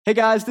Hey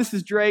guys, this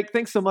is Drake.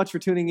 Thanks so much for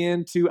tuning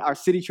in to our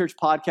City Church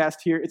podcast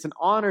here. It's an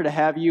honor to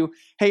have you.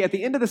 Hey, at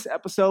the end of this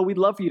episode, we'd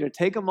love for you to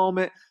take a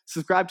moment,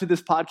 subscribe to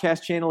this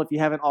podcast channel if you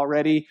haven't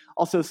already.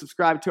 Also,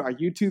 subscribe to our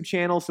YouTube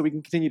channel so we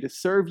can continue to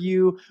serve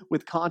you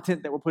with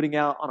content that we're putting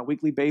out on a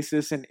weekly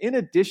basis. And in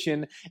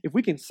addition, if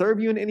we can serve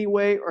you in any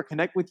way or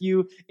connect with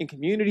you in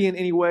community in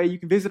any way, you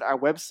can visit our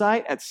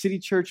website at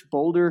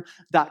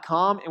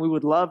citychurchboulder.com, and we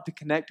would love to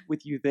connect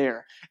with you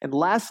there. And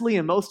lastly,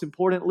 and most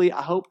importantly,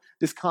 I hope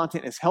this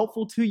content is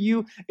helpful to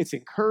you. It's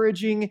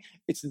encouraging,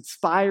 it's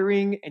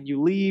inspiring, and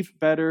you leave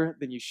better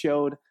than you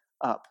showed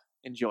up.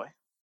 Enjoy.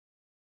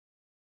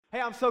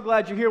 Hey, I'm so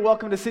glad you're here.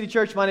 Welcome to City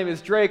Church. My name is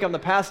Drake. I'm the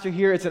pastor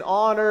here. It's an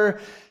honor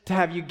to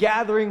have you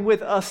gathering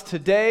with us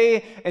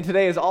today. And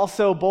today is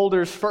also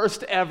Boulder's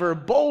first ever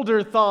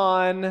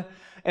Boulder-thon.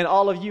 And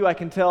all of you, I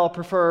can tell,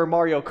 prefer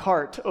Mario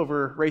Kart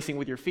over racing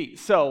with your feet.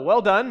 So,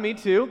 well done. Me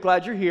too.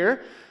 Glad you're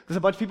here. There's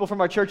a bunch of people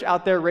from our church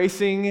out there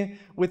racing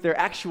with their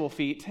actual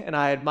feet, and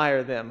I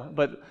admire them.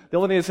 But the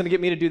only thing that's going to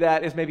get me to do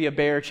that is maybe a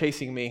bear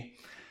chasing me.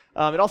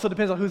 It also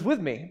depends on who's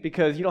with me,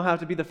 because you don't have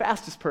to be the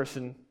fastest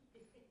person.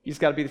 You just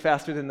got to be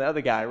faster than the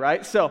other guy,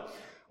 right? So,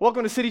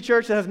 welcome to City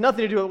Church. That has nothing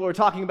to do with what we're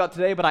talking about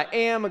today, but I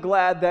am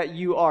glad that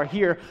you are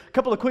here. A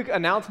couple of quick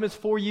announcements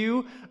for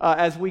you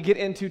as we get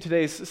into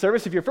today's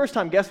service. If you're a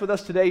first-time guest with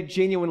us today,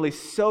 genuinely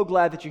so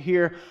glad that you're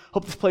here.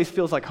 Hope this place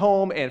feels like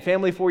home and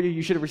family for you.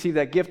 You should have received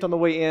that gift on the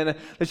way in.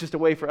 That's just a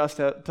way for us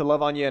to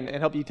love on you and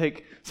help you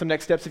take some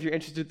next steps if you're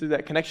interested through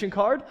that connection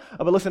card.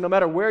 But listen, no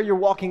matter where you're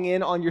walking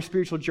in on your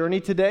spiritual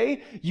journey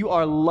today, you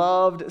are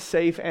loved,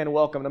 safe, and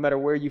welcome no matter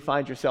where you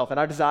find yourself. And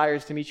our desire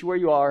is to meet you where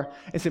you are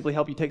and simply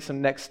help you take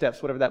some next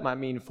steps, whatever that might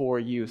mean for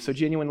you. So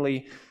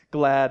genuinely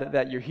glad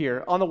that you're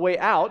here. On the way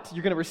out,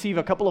 you're going to receive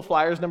a couple of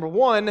flyers. Number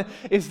one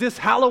is this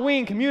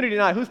Halloween community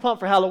night. Who's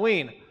pumped for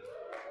Halloween?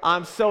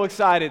 I'm so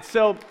excited.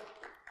 So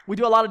we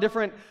do a lot of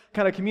different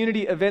kind of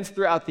community events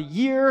throughout the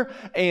year,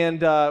 and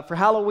for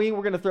Halloween,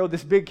 we're going to throw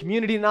this big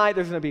community night.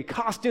 There's going to be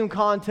costume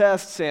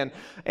contests and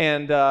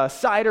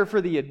cider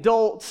for the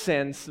adults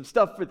and some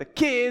stuff for the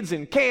kids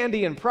and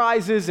candy and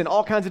prizes and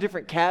all kinds of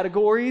different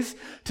categories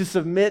to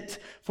submit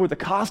for the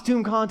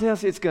costume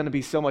contest. It's going to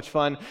be so much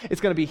fun. It's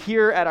going to be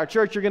here at our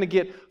church. You're going to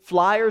get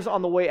flyers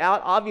on the way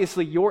out.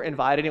 Obviously, you're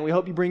invited, and we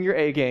hope you bring your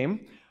A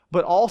game.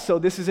 But also,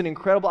 this is an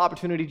incredible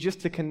opportunity just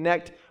to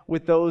connect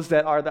with those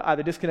that are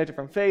either disconnected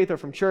from faith or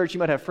from church. You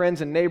might have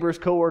friends and neighbors,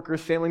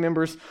 coworkers, family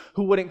members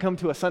who wouldn't come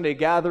to a Sunday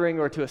gathering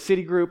or to a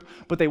city group,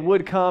 but they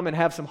would come and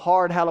have some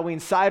hard Halloween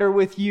cider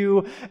with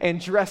you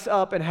and dress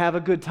up and have a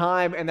good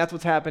time. And that's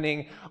what's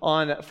happening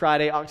on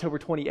Friday, October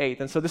 28th.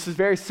 And so this is a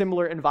very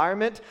similar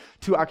environment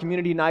to our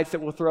community nights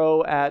that we'll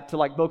throw to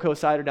like Boco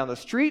Cider down the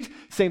street.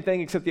 Same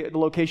thing, except the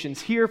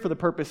location's here for the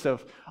purpose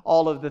of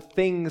all of the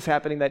things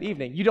happening that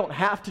evening. You don't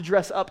have to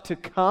dress up to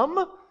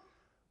come,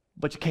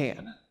 but you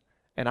can.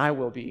 And I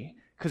will be,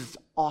 because it's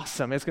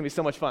awesome. It's going to be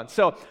so much fun.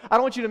 So I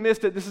don't want you to miss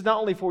that this is not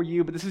only for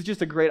you, but this is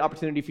just a great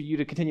opportunity for you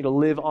to continue to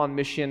live on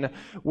mission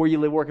where you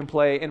live, work, and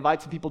play.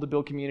 Invite some people to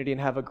build community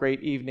and have a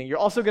great evening. You're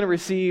also going to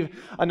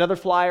receive another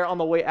flyer on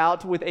the way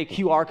out with a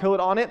QR code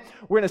on it.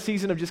 We're in a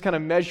season of just kind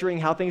of measuring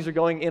how things are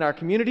going in our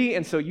community,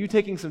 and so you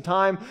taking some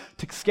time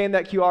to scan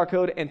that QR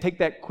code and take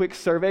that quick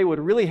survey would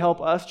really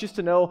help us just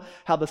to know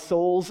how the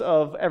souls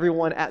of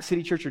everyone at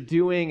City Church are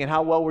doing and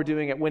how well we're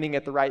doing at winning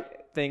at the right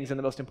things and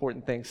the most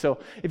important things. So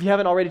if you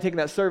haven't already taken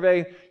that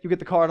survey, you get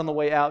the card on the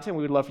way out, and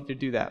we would love for you to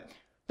do that.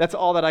 That's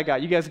all that I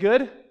got. You guys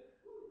good?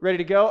 Ready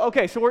to go?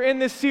 Okay, so we're in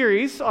this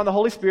series on the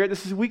Holy Spirit.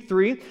 This is week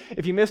 3.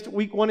 If you missed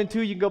week 1 and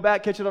 2, you can go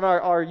back, catch it on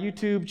our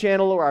YouTube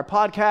channel or our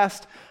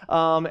podcast.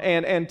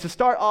 And to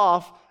start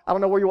off, I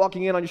don't know where you're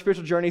walking in on your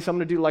spiritual journey, so I'm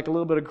going to do like a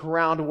little bit of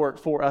groundwork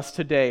for us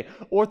today.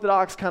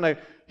 Orthodox kind of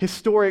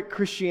historic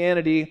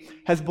Christianity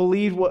has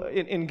believed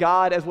in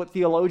God as what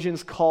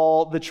theologians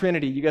call the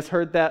Trinity. You guys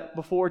heard that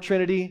before,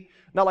 Trinity?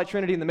 Not like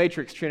Trinity in the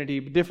Matrix Trinity,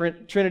 but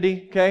different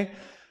Trinity, okay?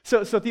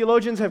 So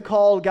theologians have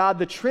called God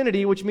the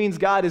Trinity, which means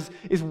God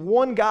is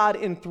one God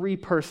in 3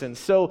 persons.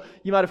 So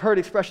you might have heard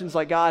expressions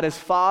like God as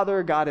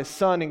Father, God as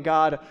Son, and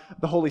God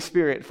the Holy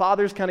Spirit.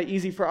 Father's kind of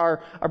easy for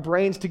our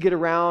brains to get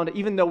around,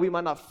 even though we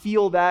might not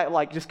feel that,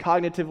 like just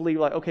cognitively,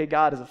 like, okay,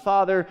 God is a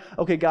Father,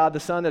 okay, God the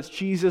Son, that's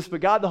Jesus,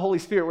 but God the Holy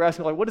Spirit, we're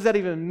asking, like, what does that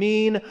even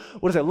mean?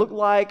 What does that look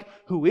like?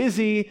 Who is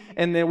He?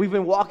 And then we've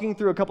been walking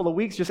through a couple of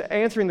weeks just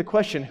answering the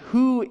question,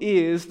 who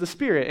is the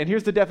Spirit? And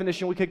here's the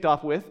definition we kicked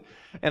off with.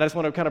 And I just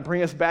want to kind of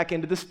bring us back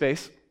into this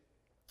space.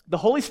 The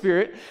Holy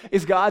Spirit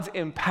is God's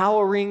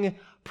empowering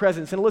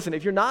presence. And listen,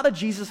 if you're not a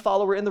Jesus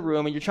follower in the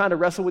room and you're trying to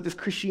wrestle with this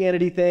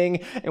Christianity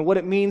thing and what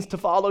it means to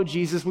follow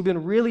Jesus, we've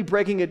been really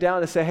breaking it down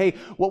to say, hey,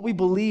 what we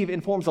believe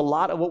informs a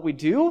lot of what we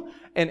do.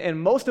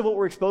 And most of what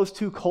we're exposed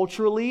to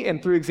culturally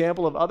and through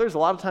example of others, a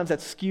lot of times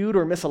that's skewed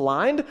or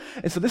misaligned.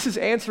 And so this is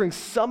answering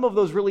some of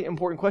those really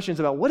important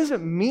questions about what does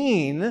it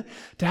mean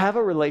to have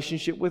a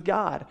relationship with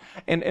God?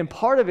 And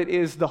part of it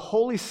is the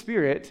Holy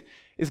Spirit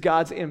is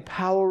God's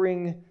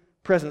empowering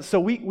presence. So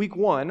week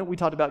 1, we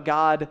talked about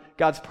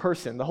God's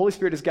person. The Holy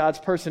Spirit is God's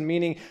person,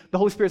 meaning the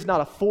Holy Spirit is not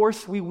a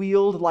force we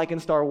wield like in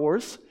Star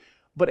Wars,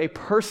 but a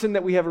person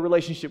that we have a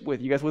relationship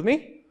with. You guys with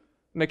me?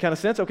 Make kind of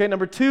sense? Okay,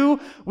 number 2,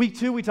 week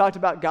 2, we talked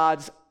about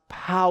God's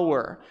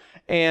power.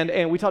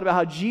 And we talked about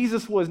how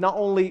Jesus was not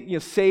only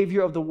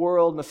Savior of the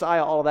world,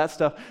 Messiah, all of that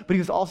stuff, but he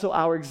was also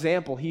our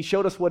example. He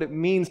showed us what it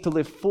means to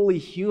live fully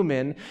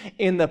human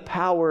in the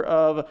power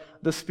of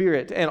the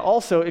Spirit. And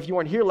also, if you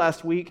weren't here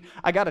last week,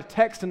 I got a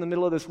text in the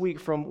middle of this week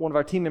from one of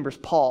our team members,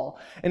 Paul.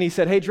 And he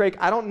said, hey, Drake,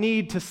 I don't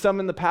need to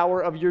summon the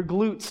power of your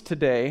glutes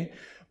today,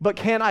 but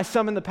can I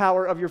summon the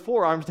power of your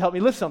forearms to help me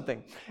lift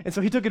something? And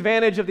so he took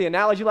advantage of the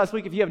analogy last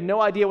week. If you have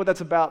no idea what that's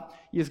about,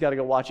 you just got to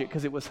go watch it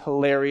because it was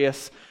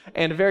hilarious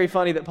and very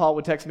funny that Paul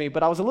would text me.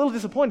 But I was a little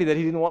disappointed that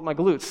he didn't want my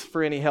glutes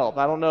for any help.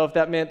 I don't know if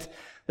that meant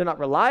they're not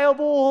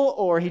reliable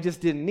or he just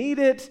didn't need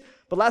it.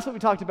 But last week we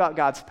talked about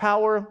God's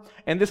power,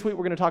 and this week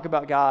we're going to talk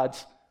about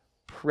God's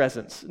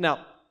presence.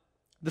 Now,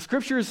 the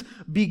scriptures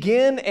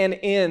begin and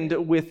end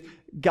with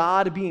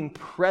God being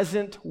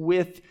present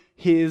with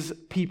his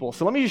people.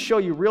 So let me just show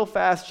you real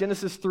fast,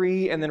 Genesis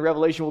 3, and then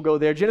Revelation will go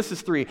there.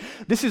 Genesis 3,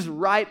 this is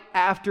right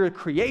after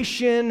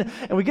creation,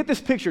 and we get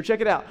this picture. Check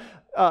it out.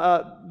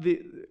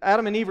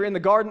 Adam and Eve are in the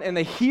garden, and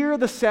they hear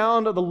the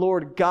sound of the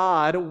Lord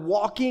God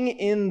walking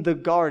in the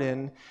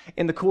garden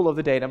in the cool of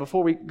the day. Now,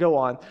 before we go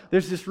on,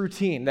 there's this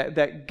routine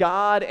that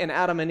God and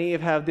Adam and Eve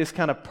have this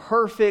kind of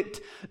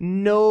perfect,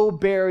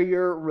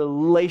 no-barrier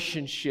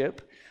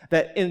relationship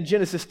that in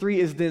Genesis 3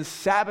 is then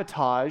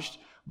sabotaged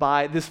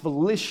by this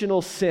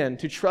volitional sin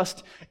to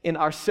trust in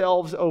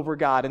ourselves over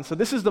God. And so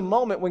this is the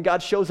moment when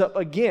God shows up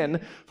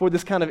again for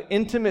this kind of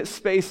intimate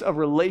space of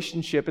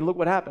relationship. And look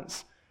what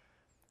happens.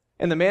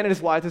 And the man and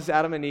his wife, this is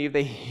Adam and Eve,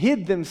 they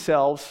hid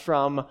themselves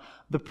from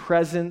the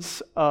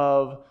presence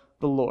of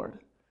the Lord.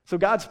 So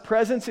God's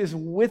presence is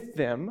with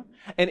them,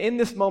 and in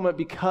this moment,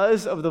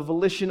 because of the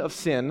volition of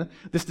sin,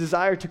 this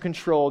desire to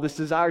control, this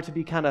desire to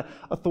be kind of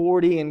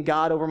authority and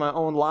God over my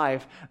own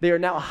life, they are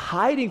now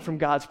hiding from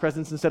God's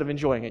presence instead of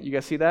enjoying it. You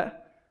guys see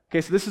that?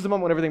 Okay, so this is the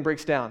moment when everything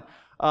breaks down.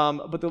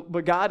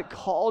 But God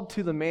called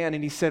to the man,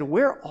 and he said,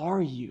 where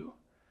are you?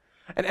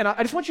 And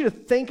I just want you to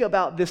think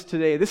about this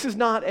today. This is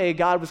not a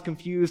God was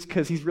confused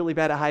because he's really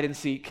bad at hide and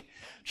seek,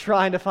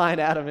 trying to find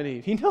Adam and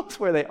Eve. He knows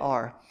where they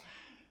are.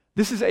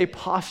 This is a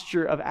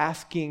posture of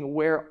asking,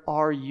 where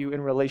are you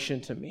in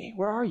relation to me?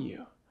 Where are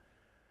you?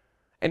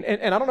 And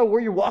I don't know where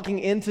you're walking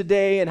in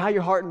today and how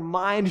your heart and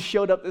mind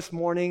showed up this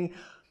morning,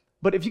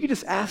 but if you could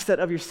just ask that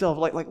of yourself,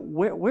 like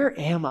where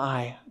am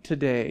I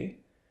today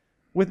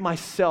with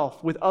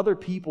myself, with other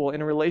people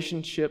in a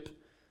relationship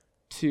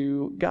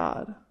to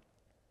God?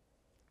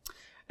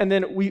 And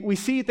then we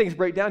see things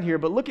break down here,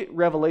 but look at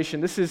Revelation.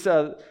 This is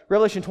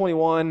Revelation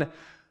 21.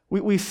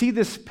 We see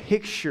this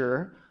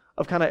picture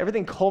of kind of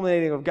everything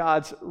culminating of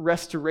God's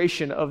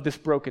restoration of this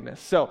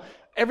brokenness. So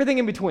everything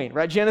in between,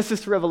 right?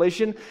 Genesis to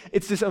Revelation,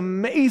 it's this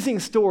amazing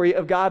story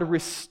of God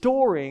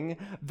restoring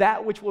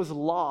that which was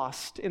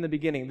lost in the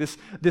beginning,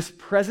 this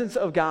presence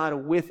of God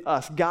with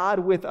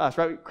us,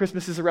 right?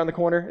 Christmas is around the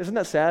corner. Isn't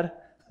that sad?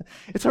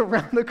 It's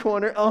around the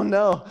corner. Oh,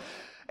 no.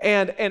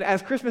 And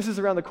as Christmas is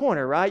around the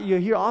corner, right, you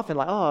hear often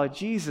like, oh,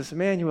 Jesus,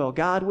 Emmanuel,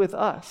 God with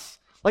us.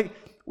 Like,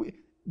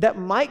 that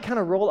might kind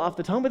of roll off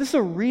the tongue, but this is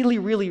a really,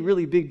 really,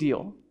 really big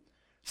deal.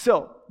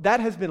 So that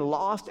has been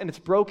lost and it's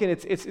broken.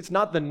 It's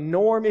not the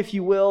norm, if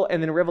you will.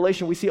 And then in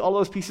Revelation, we see all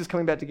those pieces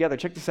coming back together.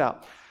 Check this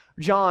out.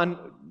 John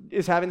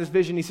is having this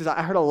vision. He says,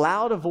 I heard a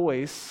loud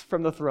voice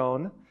from the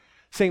throne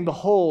saying,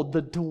 behold,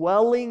 the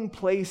dwelling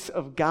place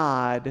of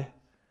God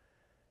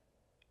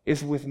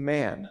is with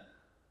man.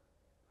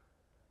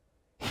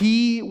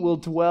 He will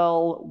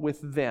dwell with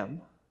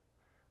them,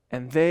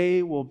 and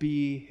they will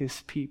be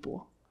his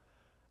people.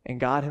 And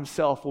God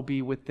himself will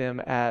be with them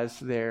as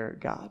their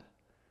God.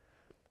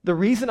 The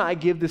reason I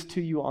give this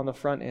to you on the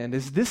front end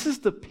is this is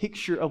the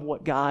picture of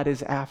what God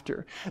is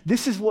after.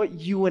 This is what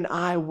you and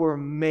I were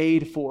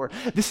made for.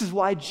 This is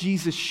why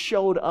Jesus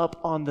showed up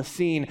on the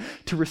scene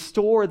to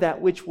restore that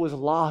which was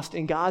lost.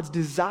 And God's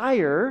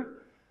desire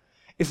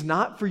is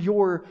not for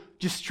your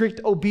just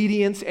strict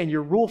obedience and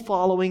your rule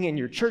following and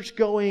your church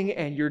going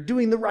and you're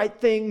doing the right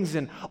things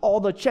and all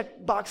the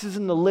check boxes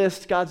in the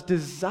list. God's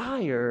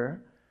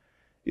desire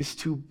is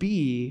to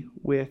be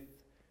with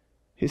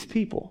his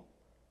people.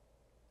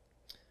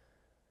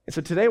 And so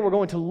today we're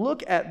going to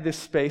look at this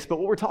space, but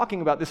what we're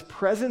talking about, this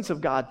presence of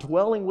God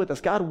dwelling with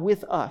us, God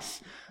with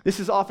us. This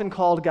is often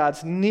called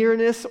God's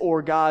nearness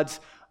or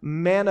God's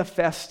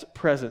manifest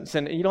presence.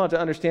 And you don't have to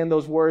understand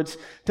those words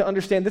to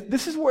understand that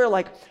this is where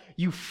like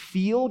you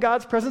feel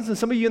God's presence. And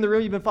some of you in the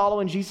room, you've been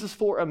following Jesus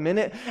for a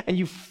minute and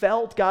you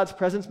felt God's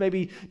presence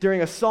maybe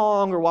during a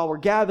song or while we're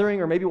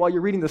gathering or maybe while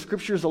you're reading the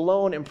scriptures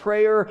alone in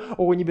prayer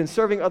or when you've been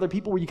serving other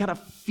people where you kind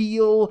of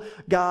feel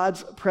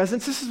God's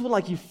presence. This is when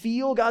like you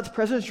feel God's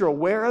presence, you're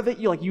aware of it,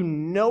 you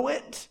know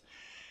it.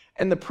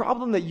 And the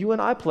problem that you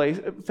and I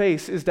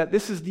face is that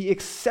this is the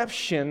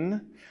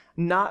exception,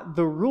 not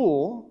the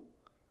rule,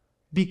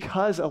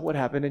 because of what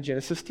happened in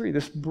Genesis 3,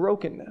 this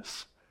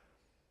brokenness.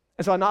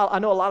 And so I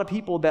know a lot of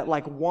people that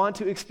like want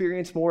to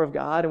experience more of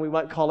God, and we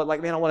might call it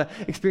like, man, I want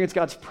to experience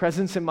God's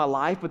presence in my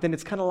life, but then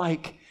it's kind of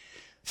like,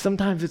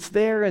 Sometimes it's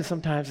there and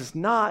sometimes it's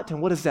not.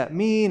 And what does that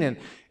mean? And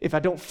if I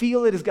don't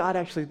feel it, is God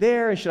actually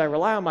there? And should I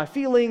rely on my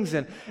feelings?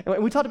 And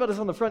we talked about this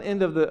on the front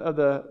end of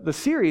the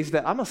series,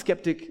 that I'm a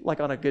skeptic like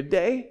on a good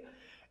day.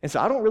 And so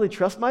I don't really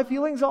trust my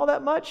feelings all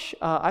that much.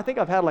 I think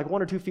I've had like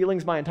one or two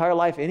feelings my entire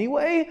life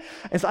anyway.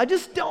 And so I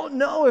just don't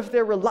know if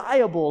they're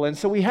reliable. And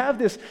so we have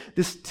this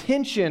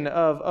tension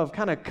of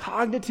kind of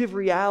cognitive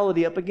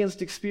reality up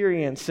against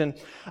experience. And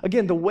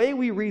again, the way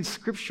we read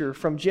Scripture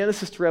from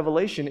Genesis to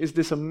Revelation is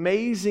this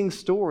amazing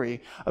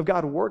story of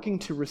God working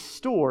to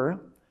restore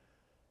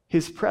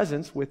His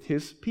presence with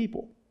His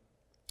people.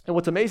 And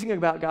what's amazing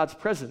about God's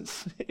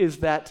presence is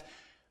that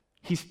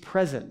He's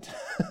present.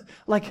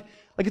 Like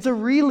it's a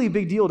really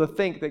big deal to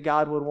think that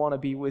God would want to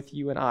be with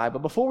you and I.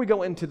 But before we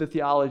go into the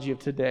theology of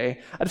today,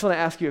 I just want to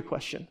ask you a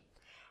question.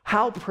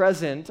 How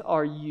present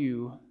are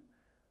you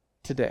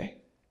today?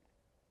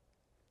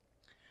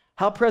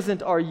 How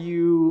present are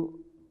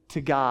you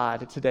to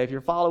God today? If you're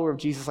a follower of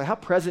Jesus, like how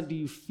present do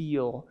you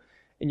feel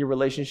in your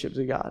relationship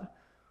to God?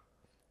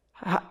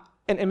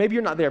 And maybe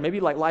you're not there. Maybe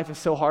like life is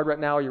so hard right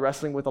now, or you're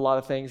wrestling with a lot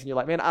of things, and you're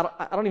like, man,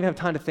 I don't even have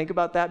time to think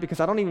about that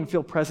because I don't even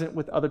feel present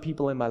with other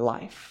people in my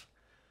life.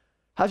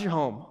 How's your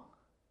home?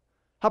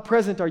 How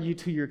present are you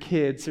to your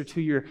kids or to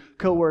your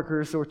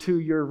coworkers or to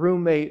your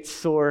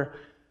roommates or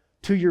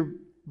to your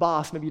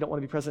boss? Maybe you don't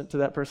want to be present to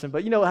that person,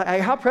 but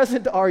how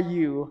present are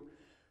you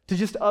to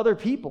just other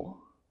people?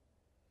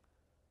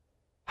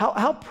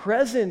 How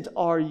present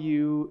are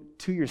you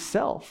to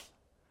yourself?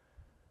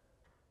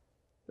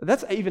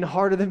 That's even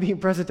harder than being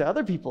present to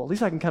other people. At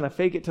least I can kind of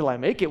fake it till I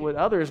make it with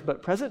others,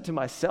 but present to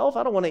myself,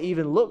 I don't want to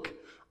even look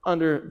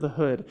under the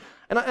hood.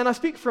 And I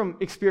speak from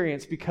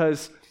experience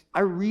because I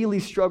really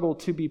struggle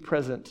to be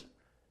present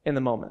in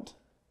the moment.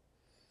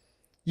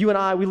 You and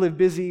I, we live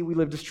busy, we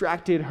live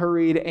distracted,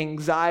 hurried,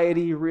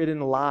 anxiety-ridden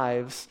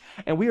lives,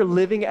 and we are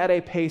living at a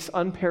pace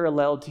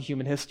unparalleled to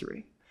human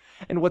history.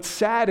 And what's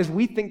sad is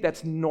we think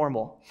that's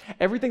normal.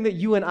 Everything that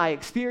you and I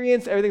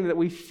experience, everything that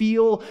we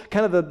feel,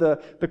 kind of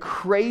the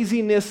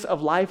craziness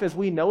of life as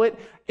we know it,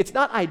 it's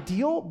not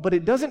ideal, but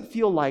it doesn't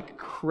feel like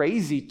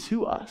crazy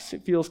to us.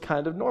 It feels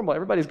kind of normal.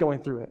 Everybody's going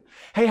through it.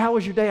 Hey, how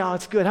was your day? Oh,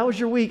 it's good. How was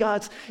your week? Oh,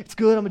 it's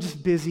good. I'm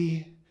just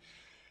busy.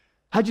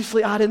 How'd you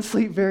sleep? I didn't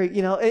sleep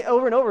very,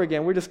 over and over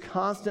again. We're just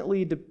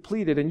constantly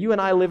depleted. And you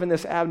and I live in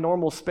this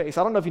abnormal space.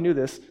 I don't know if you knew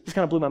this. This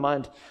kind of blew my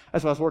mind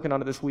as I was working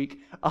on it this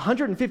week.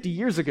 150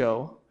 years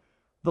ago,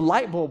 the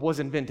light bulb was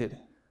invented.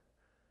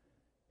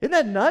 Isn't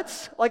that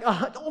nuts? Like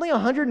only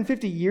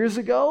 150 years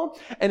ago,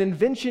 an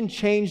invention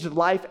changed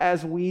life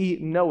as we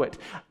know it.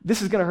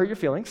 This is going to hurt your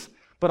feelings,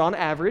 but on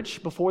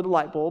average, before the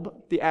light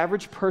bulb, the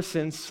average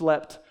person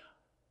slept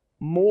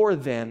more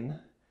than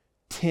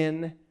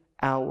 10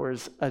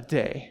 hours a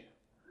day.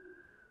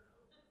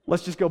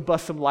 Let's just go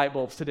bust some light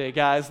bulbs today,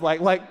 guys.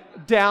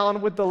 Like down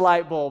with the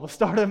light bulb.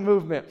 Start a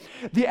movement.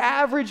 The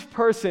average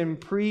person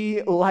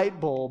pre-light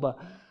bulb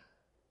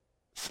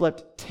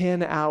slept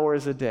 10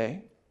 hours a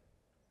day.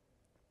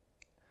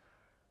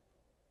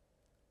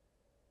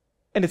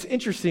 And it's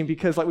interesting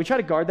because we try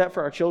to guard that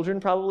for our children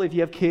probably. If you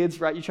have kids,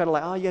 right, you try to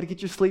you got to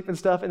get your sleep and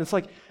stuff. And it's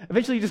like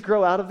eventually you just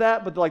grow out of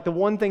that. But the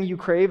one thing you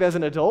crave as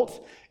an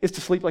adult is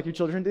to sleep like your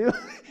children do.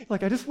 I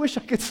just wish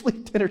I could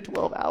sleep 10 or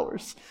 12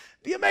 hours.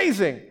 It'd be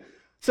amazing.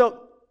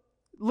 So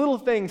little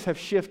things have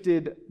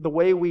shifted the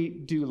way we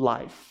do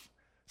life.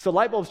 So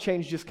light bulbs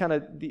change just kind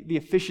of the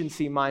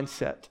efficiency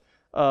mindset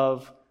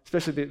of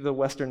especially the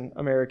Western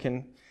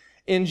American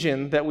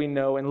engine that we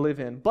know and live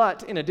in.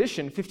 But in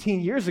addition,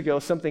 15 years ago,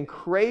 something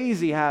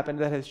crazy happened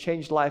that has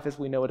changed life as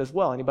we know it as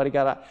well. Anybody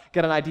got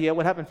an idea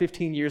what happened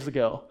 15 years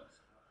ago?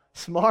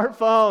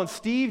 Smartphone,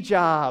 Steve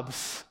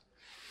Jobs,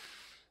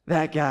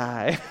 that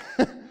guy.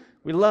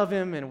 We love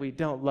him and we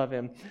don't love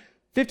him.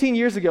 15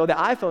 years ago, the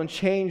iPhone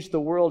changed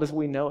the world as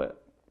we know it.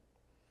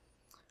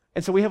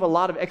 And so we have a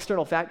lot of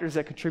external factors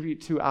that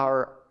contribute to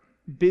our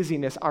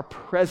busyness, our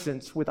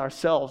presence with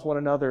ourselves, one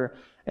another,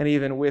 and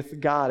even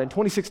with God. In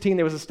 2016,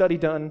 there was a study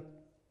done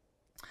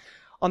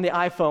on the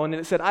iPhone, and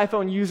it said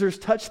iPhone users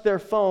touch their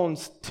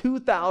phones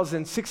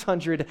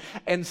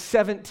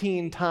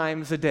 2,617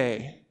 times a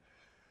day,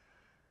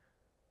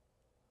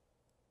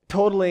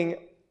 totaling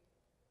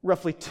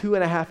roughly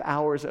 2.5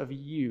 hours of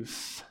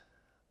use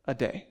a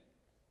day,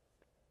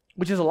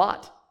 which is a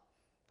lot.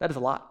 That is a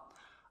lot.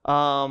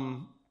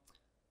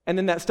 And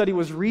then that study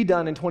was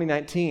redone in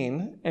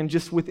 2019, and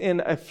just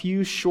within a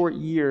few short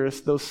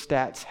years, those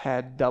stats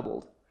had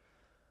doubled.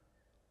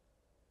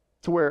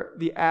 To where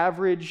the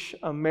average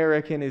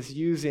American is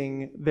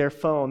using their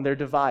phone, their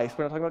device.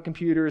 We're not talking about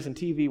computers and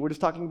TV. We're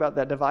just talking about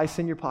that device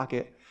in your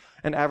pocket,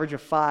 an average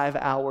of 5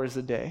 hours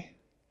a day.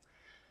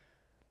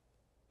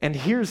 And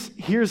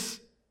here's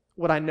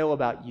what I know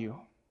about you.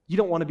 You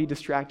don't want to be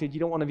distracted.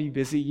 You don't want to be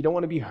busy. You don't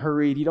want to be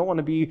hurried. You don't want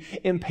to be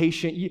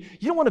impatient. You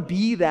don't want to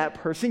be that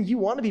person. You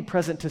want to be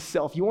present to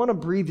self. You want to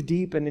breathe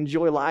deep and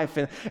enjoy life.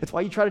 And it's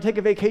why you try to take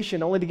a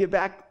vacation only to get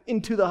back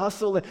into the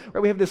hustle. And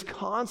right, we have this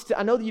constant,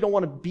 I know that you don't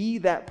want to be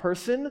that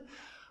person,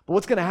 but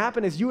what's going to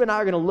happen is you and I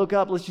are going to look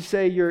up, let's just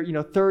say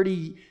you're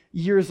 30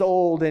 years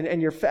old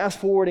and you're fast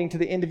forwarding to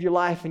the end of your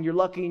life and you're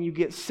lucky and you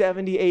get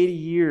 70, 80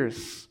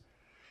 years.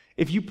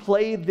 If you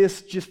play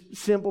this just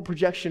simple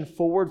projection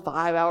forward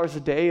 5 hours a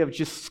day of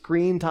just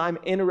screen time,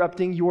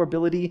 interrupting your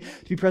ability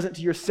to be present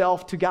to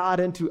yourself, to God,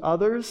 and to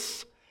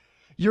others,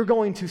 you're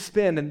going to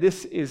spend, and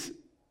this is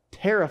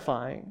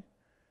terrifying,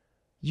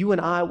 you and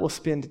I will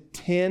spend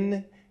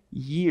 10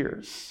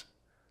 years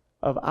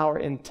of our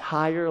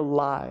entire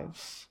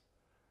lives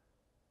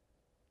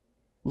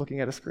looking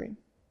at a screen.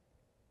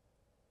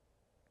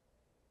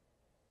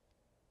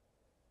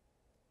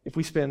 If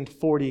we spend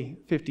 40,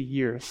 50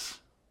 years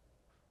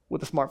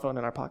with a smartphone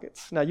in our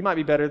pockets. Now, you might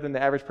be better than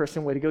the average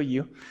person. Way to go,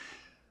 you.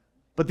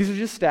 But these are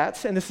just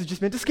stats, and this is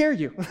just meant to scare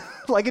you,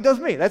 like it does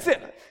me. That's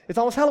it. It's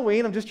almost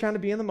Halloween. I'm just trying to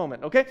be in the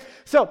moment, okay?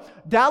 So,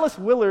 Dallas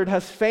Willard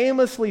has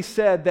famously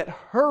said that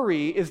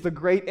hurry is the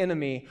great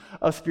enemy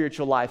of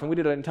spiritual life. And we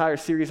did an entire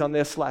series on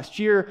this last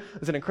year.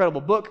 There's an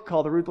incredible book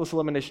called The Ruthless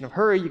Elimination of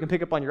Hurry. You can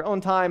pick up on your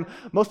own time.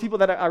 Most people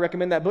that I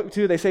recommend that book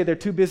to, they say they're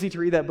too busy to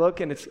read that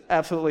book, and it's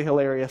absolutely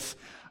hilarious.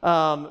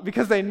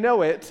 Because they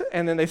know it,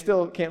 and then they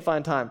still can't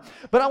find time.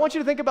 But I want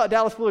you to think about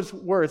Dallas Willard's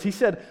words. He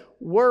said,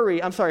 hurry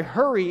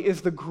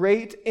is the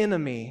great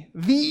enemy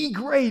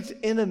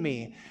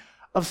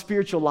of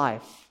spiritual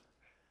life.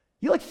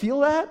 You feel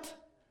that?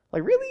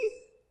 Really?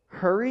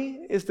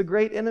 Hurry is the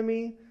great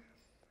enemy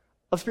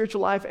of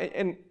spiritual life?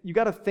 And you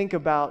got to think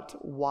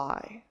about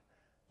why.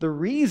 The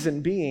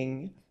reason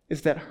being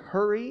is that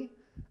hurry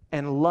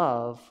and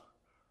love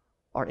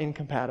are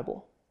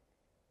incompatible.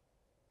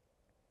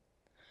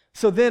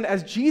 So then,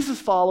 as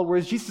Jesus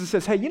followers, Jesus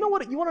says, hey, you know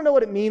what? You want to know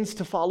what it means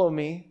to follow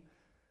me?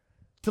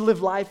 To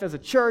live life as a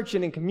church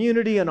and in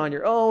community and on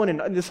your own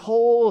and this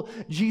whole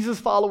Jesus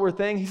follower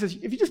thing. He says,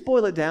 if you just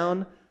boil it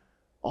down,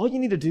 all you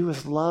need to do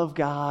is love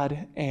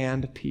God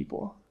and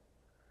people.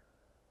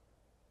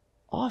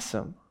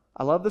 Awesome.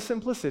 I love the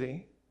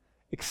simplicity,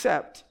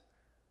 except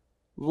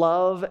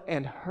love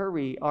and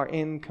hurry are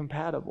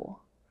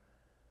incompatible.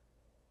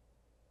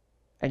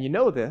 And you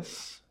know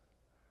this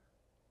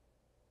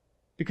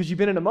because you've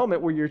been in a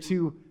moment where you're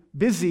too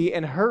busy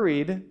and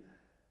hurried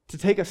to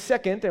take a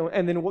second,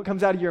 and then what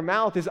comes out of your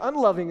mouth is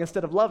unloving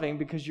instead of loving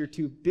because you're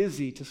too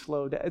busy to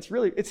slow down.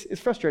 It's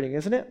frustrating,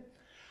 isn't it?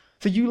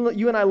 So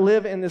you and I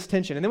live in this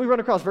tension. And then we run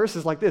across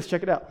verses like this.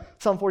 Check it out.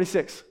 Psalm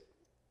 46.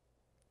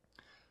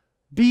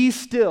 Be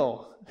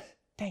still.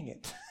 Dang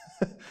it.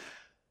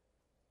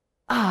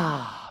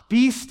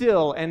 Be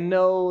still and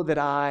know that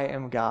I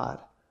am God.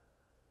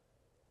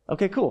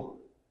 Okay, cool.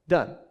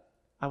 Done.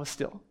 I was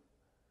still.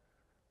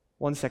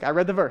 1 second. I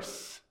read the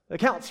verse. It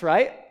counts,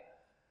 right?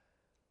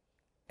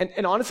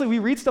 And honestly, we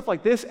read stuff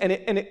like this, and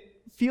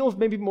it feels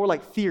maybe more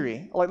like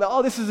theory.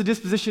 This is a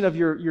disposition of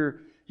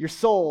your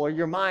soul or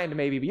your mind,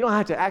 maybe, but you don't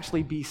have to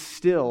actually be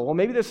still. Well,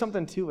 maybe there's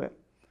something to it.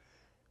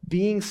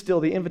 Being still,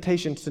 the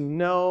invitation to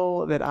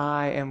know that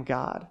I am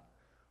God.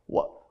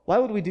 Why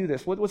would we do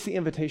this? What's the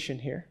invitation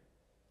here?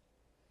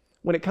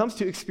 When it comes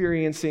to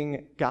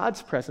experiencing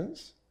God's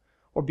presence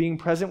or being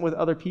present with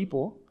other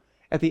people,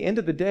 at the end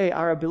of the day,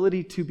 our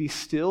ability to be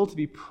still, to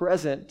be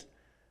present,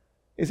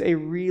 is a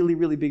really,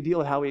 really big deal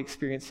of how we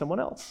experience someone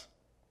else.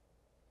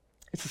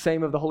 It's the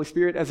same of the Holy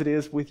Spirit as it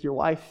is with your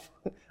wife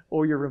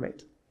or your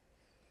roommate.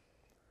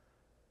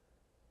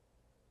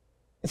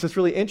 And so it's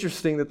really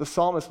interesting that the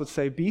psalmist would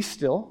say, be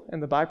still,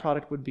 and the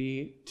byproduct would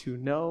be to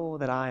know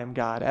that I am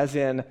God. As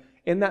in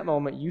that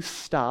moment, you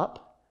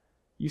stop,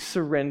 you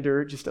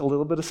surrender just a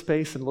little bit of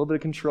space and a little bit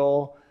of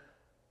control.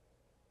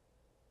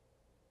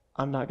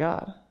 I'm not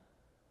God.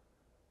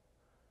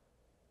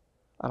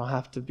 I don't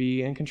have to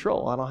be in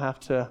control. I don't have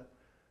to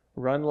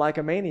run like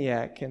a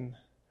maniac and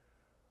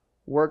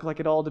work like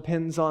it all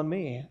depends on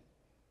me.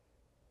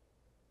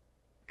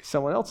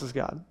 Someone else is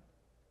God.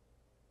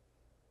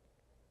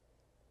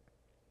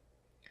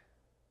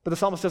 But the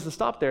psalmist doesn't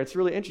stop there. It's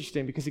really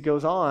interesting because he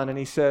goes on and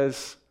he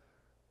says,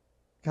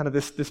 kind of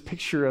this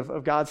picture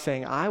of God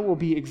saying, I will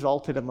be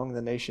exalted among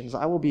the nations.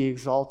 I will be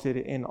exalted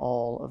in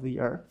all of the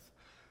earth.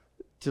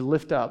 To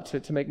lift up,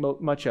 to make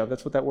much of.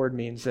 That's what that word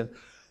means. And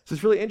so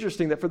it's really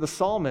interesting that for the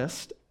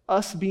psalmist,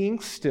 us being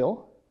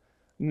still,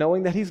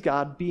 knowing that he's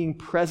God, being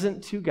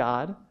present to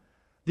God,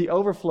 the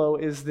overflow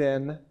is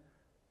then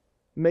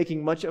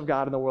making much of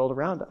God in the world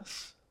around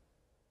us.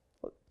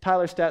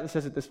 Tyler Staton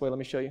says it this way. Let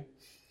me show you.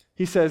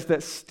 He says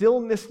that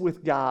stillness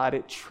with God,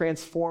 it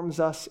transforms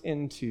us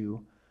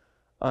into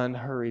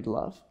unhurried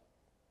love.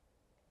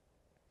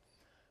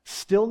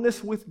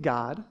 Stillness with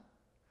God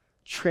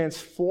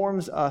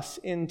transforms us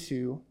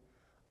into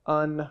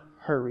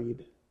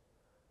unhurried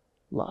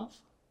love.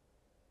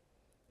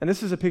 And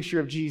this is a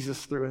picture of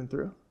Jesus through and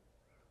through.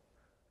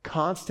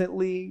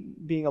 Constantly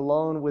being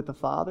alone with the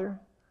Father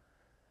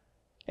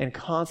and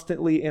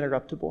constantly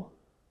interruptible.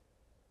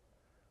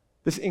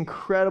 This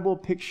incredible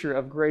picture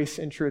of grace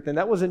and truth. And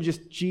that wasn't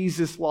just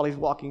Jesus while he's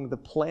walking the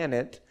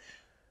planet.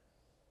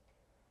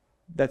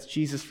 That's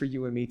Jesus for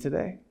you and me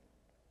today.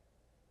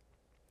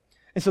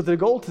 And so the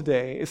goal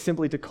today is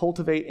simply to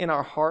cultivate in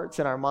our hearts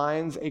and our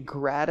minds a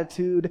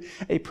gratitude,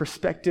 a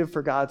perspective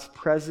for God's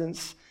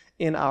presence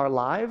in our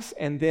lives,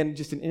 and then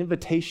just an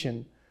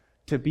invitation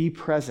to be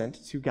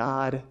present to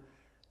God,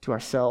 to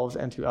ourselves,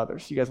 and to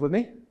others. You guys with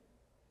me?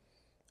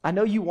 I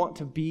know you want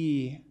to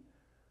be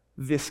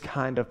this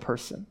kind of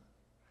person.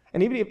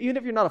 And even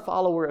if you're not a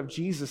follower of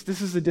Jesus, this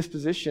is a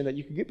disposition that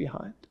you can get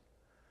behind.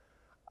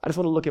 I just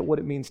want to look at what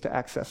it means to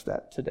access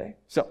that today.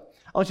 So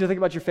I want you to think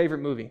about your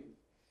favorite movie.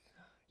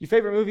 Your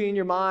favorite movie in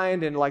your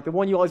mind, and like the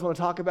one you always want to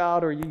talk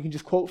about, or you can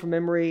just quote from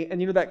memory. And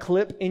you know that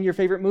clip in your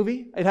favorite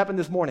movie? It happened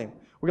this morning.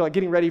 We're like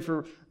getting ready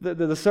for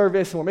the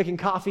service, and we're making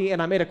coffee,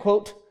 and I made a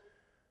quote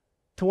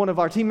to one of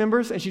our team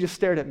members, and she just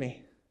stared at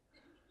me.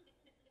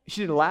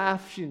 She didn't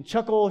laugh, she didn't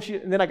chuckle,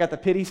 and then I got the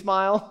pity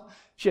smile.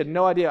 She had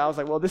no idea. I was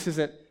like, well, this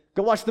isn't,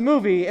 go watch the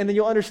movie, and then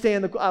you'll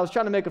understand. I was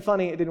trying to make it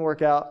funny, it didn't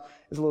work out.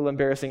 It's a little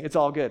embarrassing. It's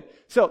all good.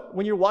 So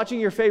when you're watching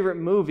your favorite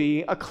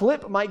movie, a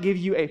clip might give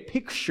you a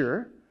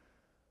picture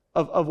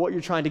of what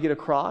you're trying to get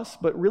across,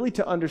 but really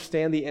to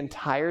understand the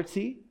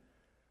entirety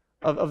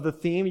of the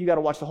theme, you got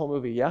to watch the whole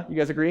movie, yeah? You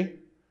guys agree?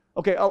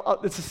 Okay,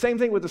 it's the same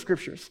thing with the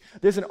scriptures.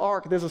 There's an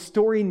arc, there's a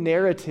story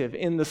narrative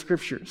in the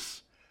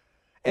scriptures.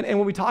 And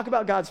when we talk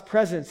about God's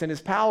presence and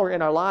his power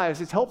in our lives,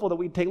 it's helpful that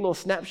we take little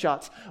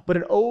snapshots, but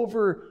an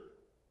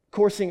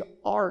overcoursing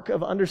arc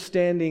of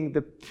understanding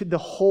the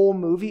whole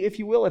movie, if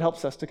you will, it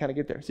helps us to kind of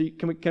get there. So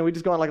can we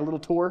just go on like a little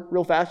tour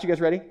real fast? You guys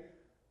ready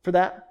for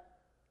that?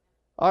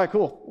 All right,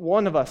 cool.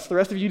 One of us. The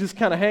rest of you just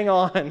kind of hang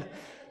on.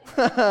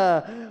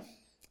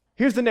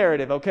 Here's the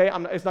narrative, okay?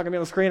 It's not going to be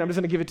on the screen. I'm just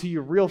going to give it to you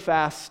real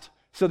fast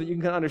so that you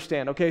can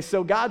understand, okay?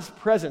 So God's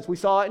presence, we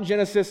saw it in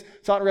Genesis,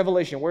 saw it in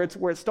Revelation, where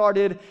it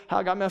started, how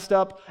it got messed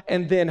up,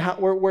 and then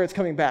where it's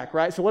coming back,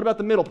 right? So what about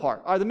the middle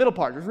part? All right, the middle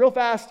part, just real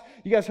fast.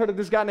 You guys heard of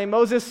this guy named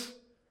Moses?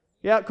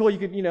 Yeah, cool. You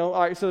could, all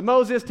right, so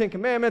Moses, 10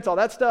 Commandments, all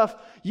that stuff.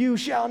 You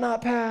shall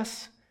not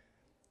pass.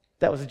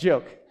 That was a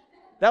joke.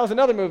 That was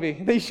another movie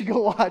that you should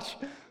go watch.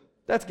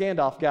 That's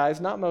Gandalf, guys,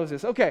 not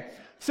Moses. Okay,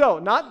 so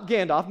not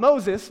Gandalf,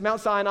 Moses,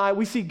 Mount Sinai,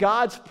 we see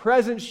God's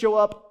presence show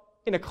up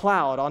in a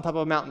cloud on top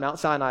of a mountain, Mount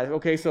Sinai.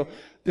 Okay, so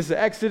this is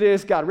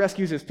Exodus. God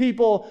rescues his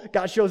people.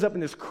 God shows up in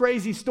this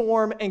crazy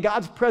storm, and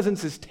God's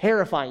presence is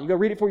terrifying. You go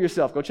read it for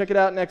yourself. Go check it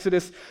out in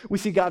Exodus. We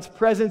see God's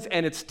presence,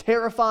 and it's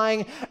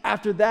terrifying.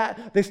 After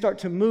that, they start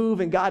to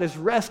move, and God is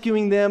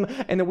rescuing them,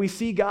 and then we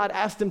see God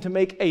ask them to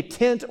make a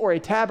tent or a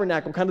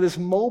tabernacle, kind of this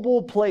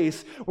mobile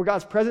place where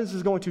God's presence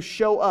is going to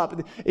show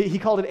up. He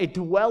called it a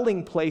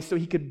dwelling place so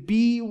he could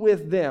be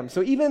with them.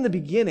 So even in the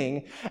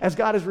beginning, as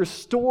God is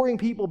restoring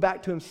people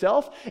back to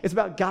himself, it's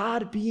about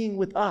God being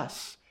with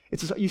us.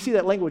 You see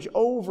that language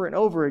over and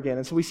over again.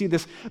 And so we see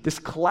this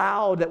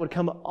cloud that would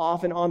come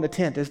off and on the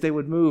tent as they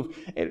would move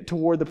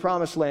toward the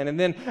promised land. And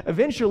then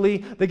eventually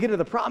they get to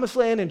the promised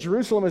land and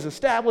Jerusalem is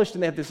established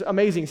and they have this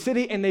amazing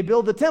city and they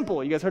build the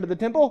temple. You guys heard of the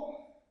temple?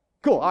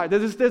 Cool. All right,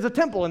 there's a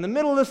temple in the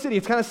middle of the city.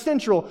 It's kind of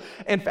central.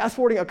 And fast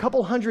forwarding a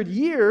couple hundred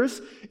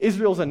years,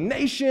 Israel's a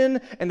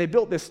nation and they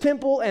built this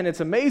temple and it's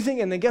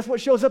amazing. And then guess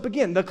what shows up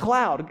again? The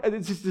cloud.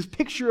 It's just this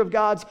picture of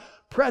God's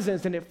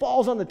presence and it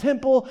falls on the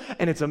temple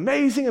and it's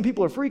amazing and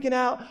people are freaking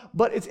out.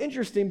 But it's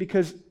interesting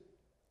because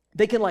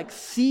they can like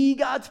see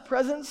God's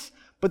presence,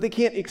 but they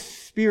can't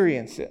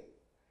experience it.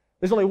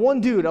 There's only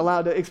one dude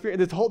allowed to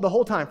experience the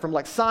whole time, from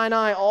like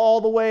Sinai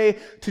all the way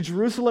to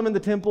Jerusalem in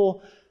the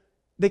temple.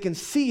 They can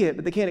see it,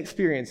 but they can't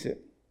experience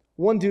it.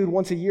 One dude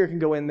once a year can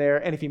go in there,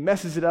 and if he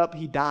messes it up,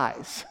 he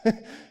dies.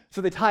 So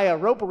they tie a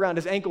rope around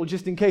his ankle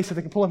just in case so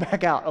they can pull him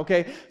back out,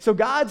 okay? So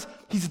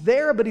he's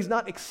there, but he's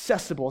not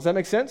accessible. Does that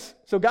make sense?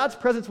 So God's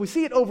presence, we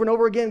see it over and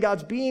over again.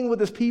 God's being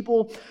with his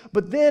people.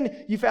 But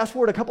then you fast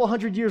forward a couple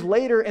hundred years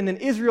later, and then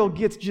Israel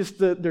gets just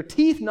their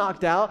teeth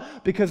knocked out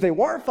because they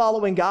weren't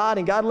following God,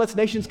 and God lets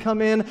nations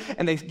come in,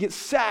 and they get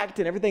sacked,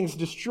 and everything's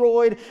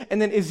destroyed. And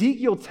then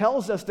Ezekiel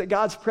tells us that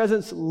God's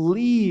presence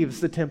leaves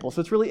the temple. So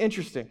it's really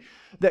interesting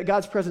that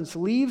God's presence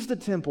leaves the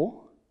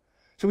temple.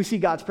 So we see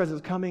God's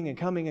presence coming and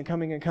coming and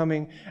coming and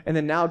coming, and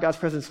then now God's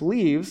presence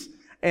leaves,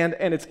 and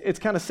it's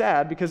kind of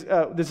sad because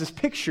there's this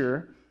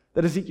picture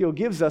that Ezekiel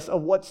gives us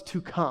of what's to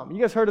come. You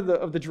guys heard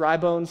of the dry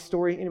bones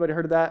story? Anybody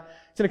heard of that?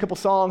 It's in a couple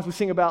songs. We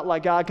sing about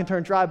like God can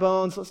turn dry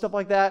bones, stuff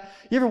like that.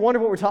 You ever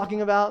wonder what we're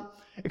talking about?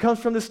 It comes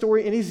from this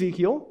story in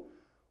Ezekiel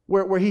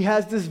where he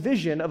has this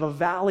vision of a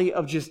valley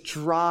of just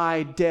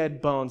dry,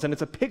 dead bones, and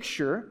it's a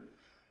picture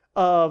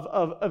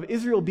of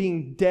Israel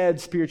being dead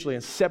spiritually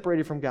and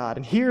separated from God.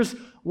 And here's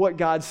what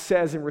God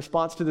says in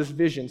response to this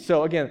vision.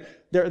 So again,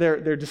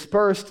 they're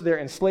dispersed, they're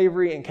in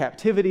slavery and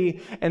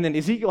captivity, and then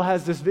Ezekiel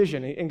has this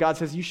vision, and God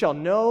says, "You shall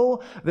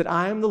know that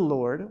I am the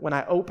Lord when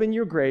I open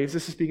your graves."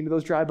 This is speaking to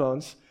those dry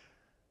bones.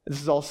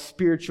 This is all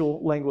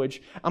spiritual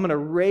language. "I'm going to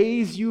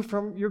raise you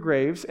from your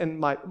graves and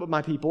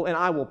my people, and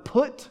I will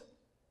put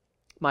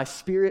my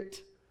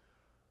spirit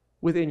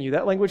within you."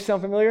 That language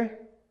sound familiar?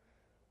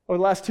 Over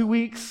the last 2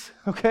 weeks,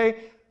 okay?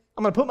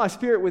 "I'm going to put my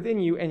spirit within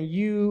you, and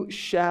you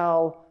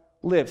shall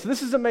live." So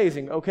this is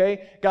amazing,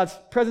 okay? God's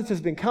presence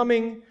has been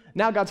coming.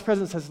 Now God's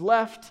presence has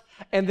left.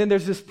 And then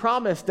there's this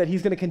promise that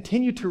he's going to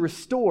continue to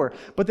restore.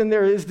 But then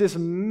there is this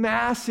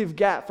massive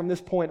gap from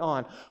this point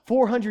on,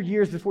 400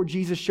 years before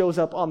Jesus shows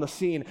up on the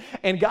scene.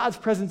 And God's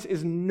presence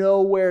is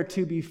nowhere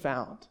to be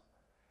found.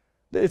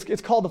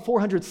 It's called the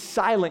 400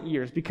 silent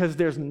years because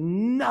there's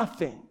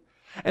nothing.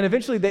 And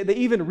eventually they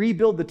even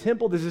rebuild the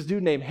temple. There's this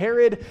dude named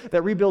Herod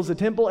that rebuilds the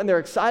temple, and they're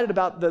excited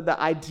about the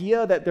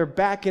idea that they're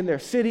back in their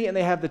city and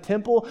they have the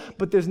temple,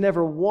 but there's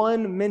never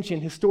one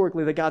mention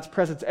historically that God's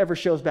presence ever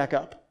shows back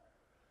up.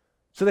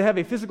 So they have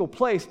a physical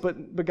place,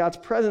 but God's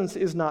presence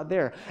is not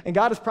there. And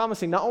God is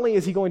promising not only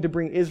is he going to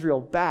bring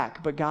Israel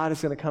back, but God is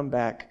going to come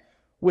back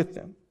with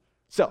them.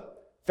 So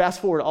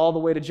fast forward all the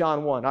way to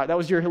John 1. All right, that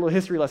was your little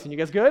history lesson. You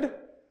guys good?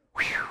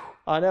 Whew.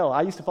 I know,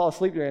 I used to fall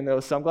asleep during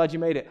those, so I'm glad you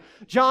made it.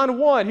 John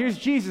 1, here's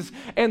Jesus.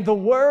 And the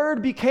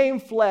Word became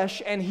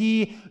flesh, and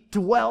he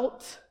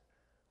dwelt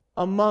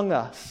among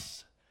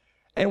us.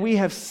 And we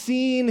have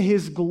seen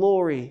his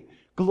glory,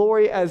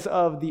 glory as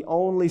of the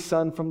only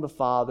Son from the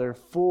Father,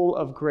 full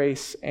of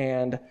grace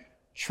and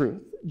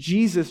truth.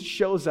 Jesus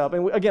shows up,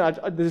 and again,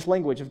 this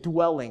language of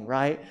dwelling,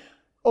 right?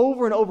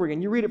 Over and over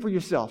again. You read it for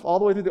yourself, all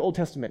the way through the Old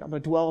Testament. I'm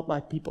going to dwell with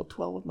my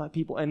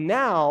people. And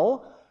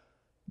now,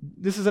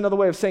 this is another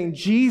way of saying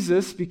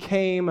Jesus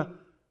became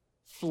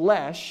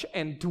flesh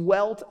and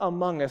dwelt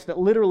among us, that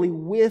literally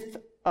with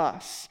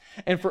us.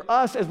 And for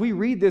us, as we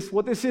read this,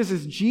 what this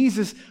is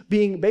Jesus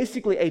being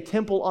basically a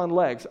temple on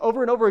legs.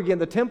 Over and over again,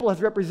 the temple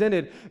has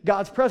represented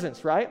God's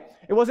presence, right?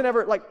 It wasn't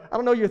ever like, I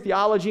don't know your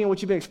theology and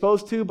what you've been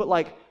exposed to, but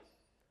like,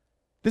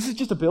 this is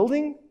just a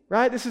building,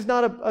 right? This is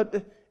not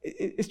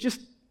it's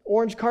just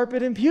orange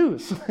carpet and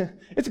pews.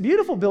 It's a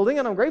beautiful building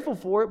and I'm grateful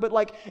for it, but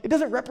like, it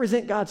doesn't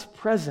represent God's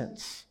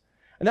presence.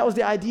 And that was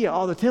the idea.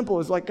 Oh, the temple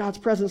is like God's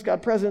presence,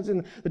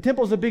 and the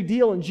temple is a big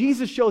deal. And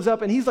Jesus shows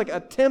up, and he's like a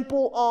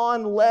temple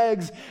on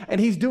legs, and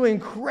he's doing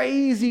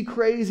crazy,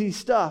 crazy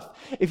stuff.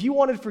 If you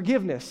wanted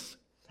forgiveness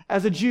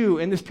as a Jew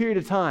in this period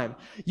of time,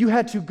 you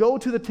had to go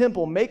to the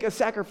temple, make a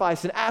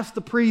sacrifice, and ask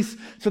the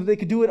priests so that they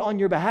could do it on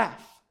your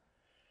behalf.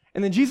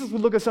 And then Jesus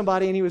would look at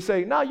somebody, and he would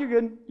say, "No, you're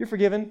good. You're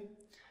forgiven."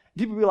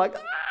 People would be like,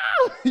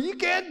 "You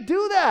can't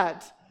do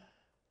that."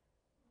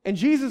 And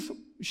Jesus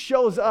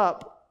shows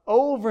up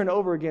over and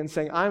over again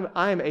saying,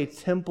 I'm a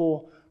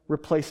temple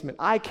replacement.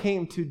 I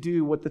came to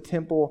do what the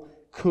temple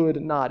could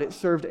not. It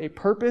served a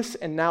purpose,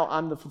 and now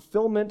I'm the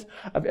fulfillment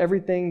of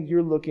everything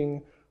you're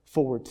looking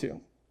forward to.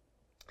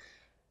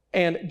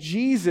 And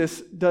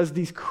Jesus does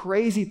these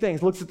crazy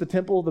things, looks at the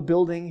temple, the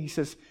building. He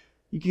says,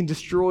 you can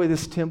destroy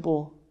this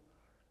temple,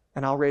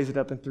 and I'll raise it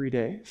up in 3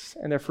 days.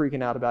 And they're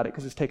freaking out about it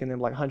because it's taken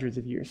them like hundreds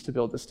of years to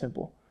build this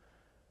temple.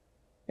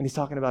 And he's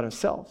talking about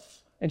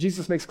himself. And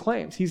Jesus makes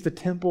claims. He's the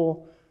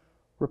temple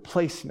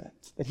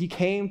replacement, that he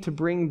came to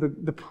bring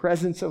the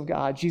presence of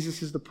God.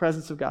 Jesus is the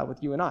presence of God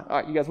with you and I. All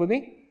right, you guys with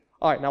me?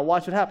 All right, now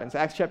watch what happens.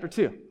 Acts chapter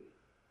 2.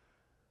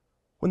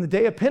 When the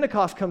day of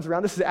Pentecost comes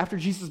around, this is after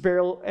Jesus'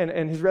 burial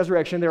and his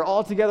resurrection, they're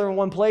all together in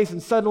one place,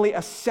 and suddenly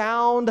a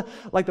sound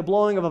like the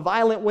blowing of a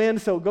violent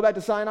wind. So go back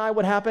to Sinai,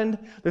 what happened?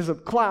 There's a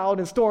cloud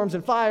and storms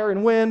and fire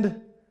and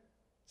wind.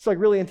 It's like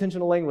really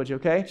intentional language,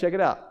 okay? Check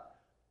it out.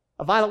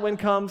 A violent wind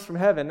comes from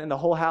heaven, and the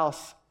whole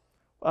house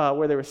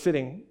where they were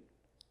sitting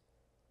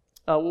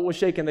was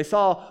shaken. They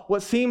saw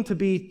what seemed to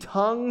be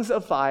tongues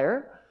of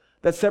fire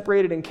that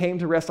separated and came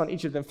to rest on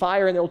each of them.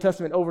 Fire in the Old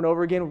Testament over and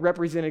over again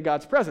represented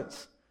God's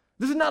presence.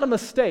 This is not a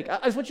mistake. I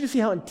just want you to see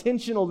how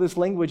intentional this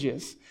language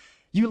is.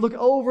 You look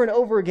over and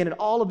over again at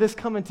all of this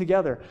coming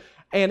together,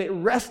 and it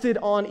rested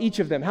on each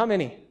of them. How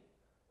many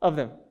of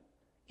them?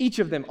 Each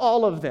of them,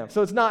 all of them.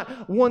 So it's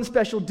not one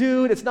special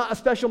dude. It's not a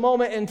special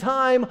moment in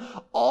time.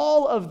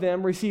 All of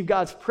them received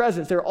God's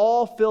presence. They're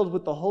all filled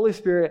with the Holy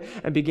Spirit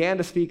and began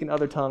to speak in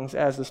other tongues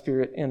as the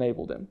Spirit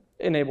enabled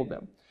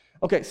them.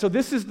 Okay, so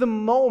this is the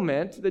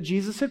moment that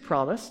Jesus had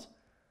promised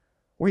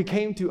where he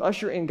came to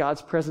usher in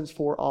God's presence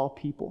for all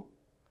people.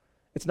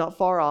 It's not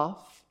far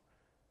off.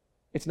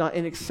 It's not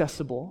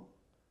inaccessible.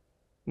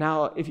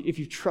 Now, if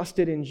you've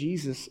trusted in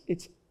Jesus,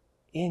 it's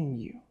in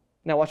you.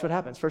 Now watch what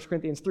happens. 1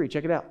 Corinthians 3,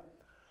 check it out.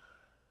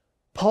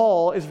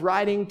 Paul is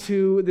writing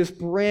to this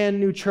brand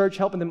new church,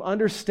 helping them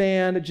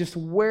understand just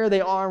where they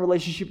are in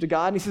relationship to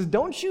God. And he says,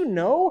 don't you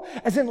know,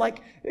 as in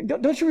like,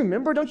 don't you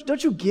remember?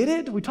 Don't you get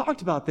it? We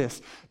talked about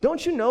this.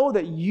 Don't you know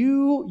that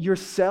you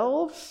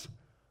yourselves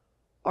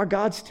are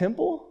God's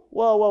temple?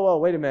 Whoa,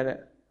 wait a minute.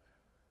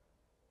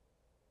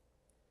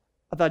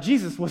 I thought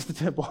Jesus was the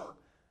temple.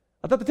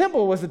 I thought the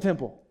temple was the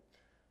temple.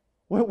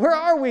 Where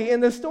are we in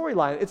this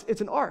storyline?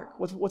 It's an arc.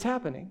 What's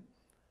happening?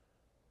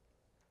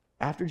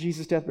 After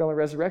Jesus' death, burial, and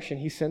resurrection,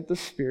 he sent the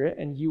Spirit,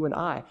 and you and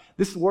I.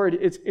 This word,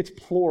 it's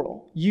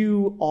plural.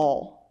 You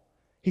all.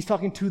 He's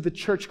talking to the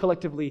church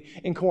collectively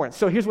in Corinth.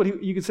 So here's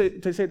what you can say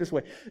it this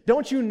way.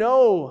 Don't you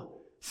know,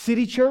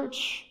 City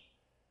Church,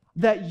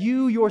 that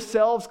you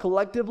yourselves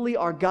collectively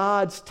are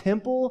God's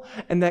temple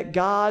and that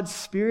God's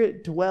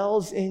Spirit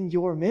dwells in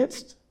your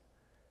midst?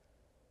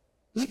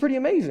 This is pretty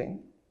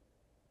amazing.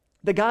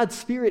 That God's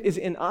Spirit is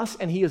in us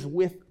and he is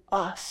with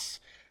us.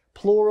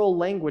 plural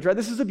language, right?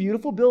 This is a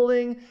beautiful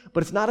building,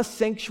 but it's not a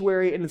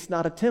sanctuary and it's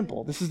not a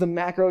temple. This is the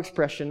macro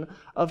expression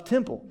of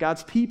temple,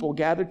 God's people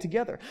gathered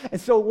together. And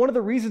so one of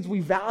the reasons we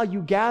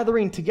value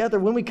gathering together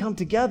when we come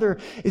together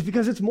is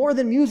because it's more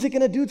than music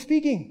and a dude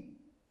speaking.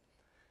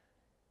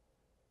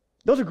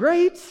 Those are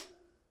great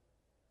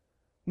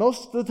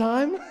most of the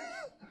time.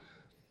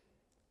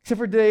 Except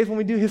for days when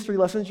we do history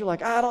lessons, you're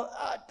like,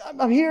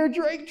 I'm here,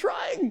 Drake,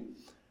 trying.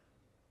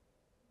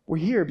 We're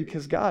here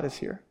because God is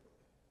here.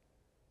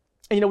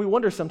 And we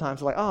wonder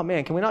sometimes, like, oh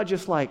man, can we not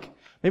just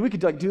maybe we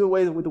could do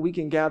away with the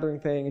weekend gathering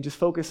thing and just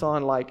focus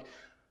on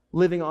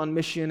living on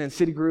mission and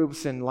city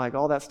groups and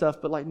all that stuff.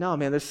 But no,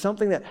 man, there's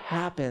something that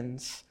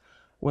happens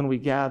when we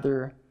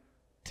gather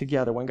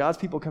together. When God's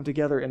people come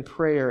together in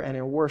prayer and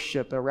in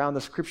worship and around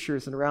the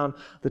scriptures and around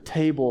the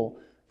table,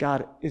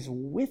 God is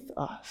with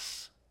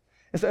us.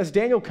 And so as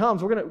Daniel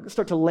comes, we're going to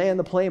start to land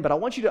the plane, but I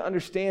want you to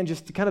understand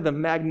just kind of the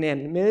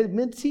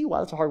magnanimity. Wow,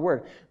 that's a hard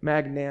word.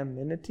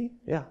 Magnanimity?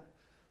 Yeah.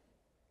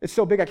 It's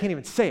so big I can't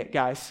even say it,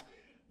 guys.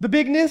 The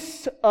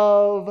bigness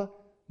of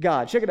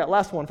God. Check it out.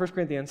 Last one, 1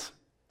 Corinthians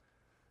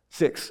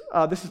 6.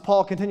 This is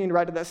Paul continuing to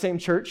write to that same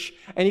church,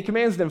 and he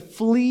commands them,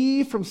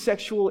 flee from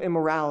sexual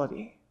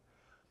immorality.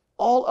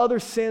 All other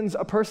sins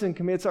a person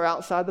commits are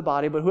outside the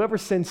body, but whoever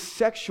sins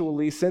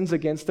sexually sins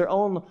against their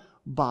own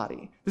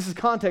body. This is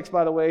context,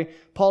 by the way.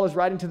 Paul is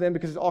writing to them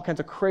because there's all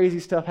kinds of crazy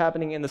stuff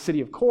happening in the city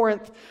of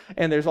Corinth,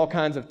 and there's all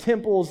kinds of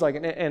temples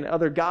and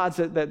other gods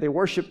that they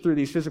worship through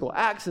these physical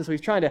acts, and so he's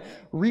trying to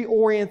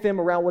reorient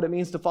them around what it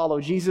means to follow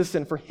Jesus.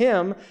 And for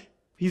him,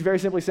 he's very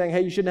simply saying,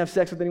 hey, you shouldn't have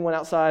sex with anyone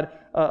outside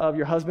of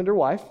your husband or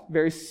wife.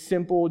 Very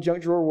simple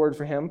junk drawer word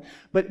for him.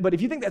 But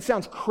if you think that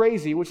sounds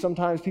crazy, which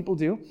sometimes people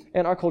do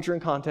in our culture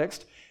and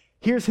context,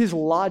 here's his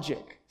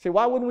logic. Say,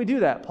 why wouldn't we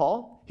do that,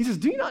 Paul? He says,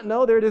 do you not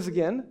know, there it is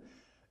again,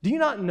 do you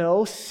not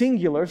know,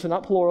 singular, so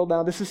not plural,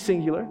 now this is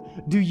singular,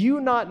 do you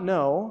not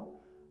know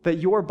that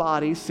your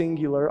bodies,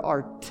 singular,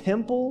 are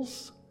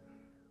temples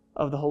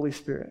of the Holy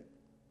Spirit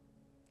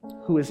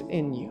who is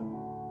in you,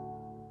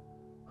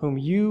 whom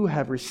you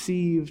have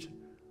received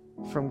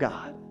from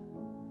God?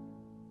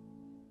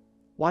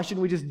 Why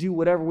shouldn't we just do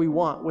whatever we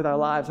want with our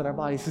lives and our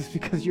bodies? It's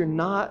because you're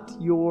not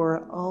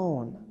your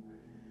own.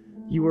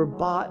 You were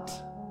bought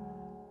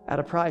at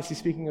a price. He's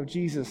speaking of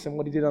Jesus and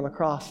what he did on the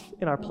cross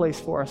in our place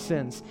for our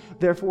sins.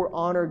 Therefore,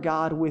 honor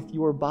God with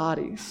your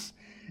bodies.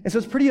 And so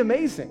it's pretty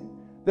amazing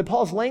that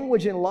Paul's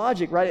language and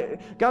logic, right?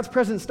 God's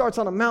presence starts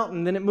on a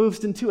mountain, then it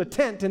moves into a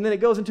tent, and then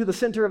it goes into the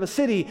center of a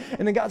city,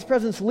 and then God's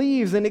presence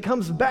leaves, and it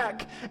comes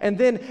back, and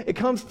then it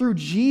comes through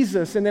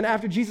Jesus, and then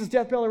after Jesus'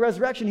 death, burial, and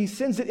resurrection, he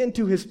sends it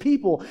into his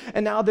people,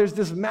 and now there's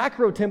this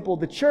macro temple,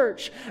 the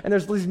church, and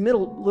there's these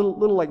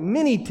little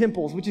mini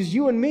temples, which is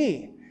you and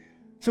me.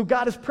 So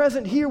God is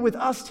present here with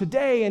us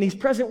today, and he's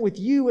present with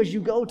you as you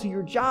go to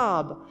your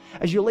job,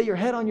 as you lay your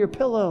head on your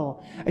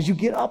pillow, as you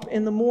get up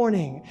in the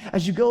morning,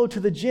 as you go to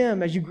the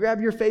gym, as you grab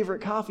your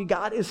favorite coffee.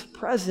 God is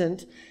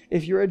present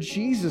if you're a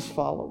Jesus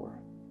follower.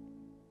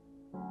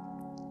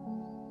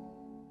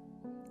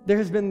 There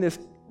has been this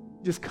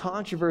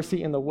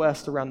controversy in the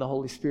West around the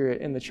Holy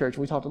Spirit in the church.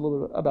 We talked a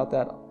little bit about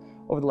that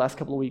over the last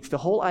couple of weeks. The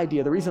whole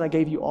idea, the reason I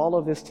gave you all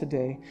of this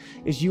today,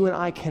 is you and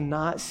I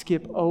cannot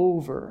skip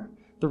over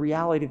the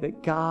reality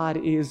that God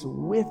is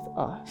with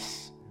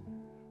us.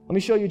 Let me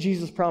show you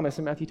Jesus' promise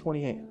in Matthew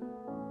 28.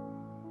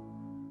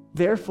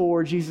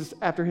 Therefore, Jesus,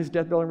 after his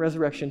death, burial, and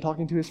resurrection,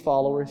 talking to his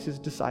followers, his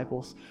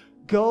disciples,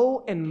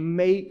 go and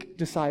make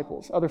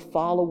disciples, other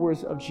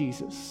followers of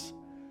Jesus,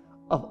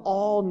 of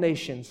all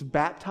nations,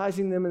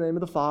 baptizing them in the name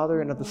of the Father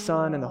and of the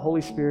Son and the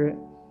Holy Spirit,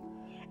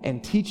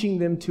 and teaching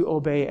them to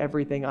obey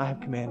everything I have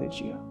commanded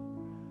you.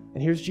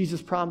 And here's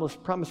Jesus' promise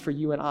for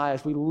you and I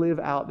as we live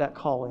out that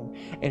calling.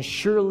 And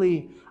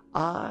surely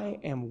I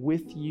am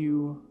with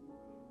you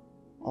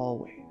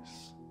always,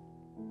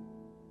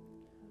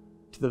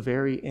 to the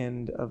very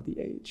end of the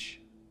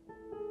age.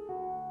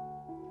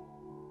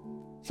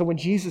 So when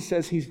Jesus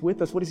says he's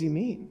with us, what does he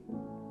mean?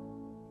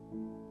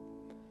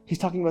 He's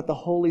talking about the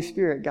Holy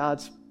Spirit,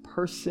 God's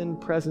person,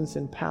 presence,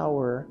 and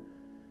power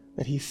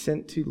that he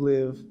sent to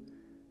live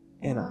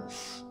in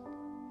us.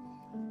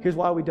 Here's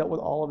why we dealt with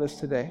all of this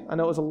today. I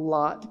know it was a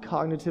lot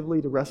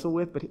cognitively to wrestle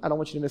with, but I don't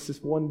want you to miss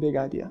this one big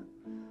idea.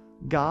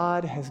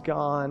 God has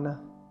gone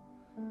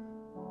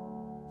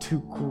to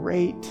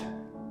great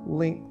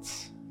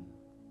lengths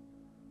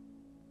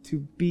to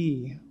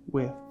be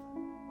with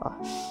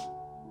us.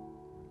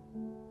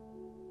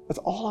 That's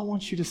all I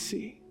want you to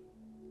see.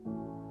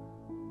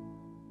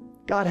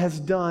 God has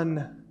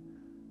done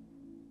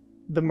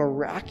the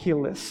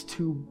miraculous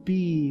to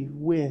be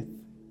with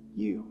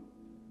you.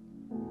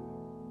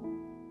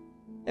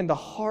 And the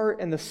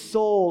heart and the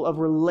soul of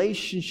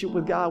relationship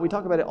with God. We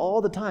talk about it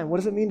all the time. What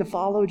does it mean to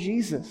follow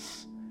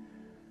Jesus?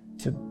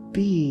 To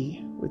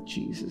be with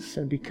Jesus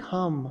and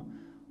become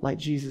like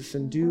Jesus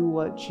and do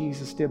what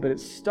Jesus did. But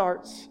it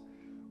starts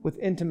with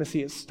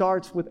intimacy. It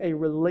starts with a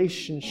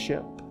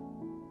relationship.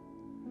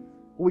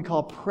 What we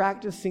call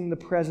practicing the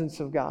presence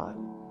of God.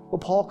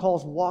 What Paul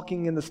calls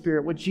walking in the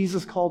Spirit. What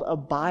Jesus called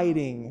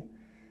abiding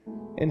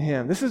in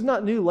Him. This is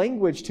not new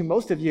language to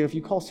most of you if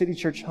you call City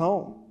Church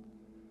home.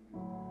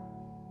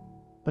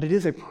 But it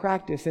is a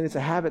practice and it's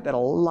a habit that a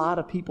lot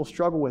of people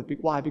struggle with.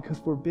 Why? Because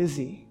we're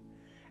busy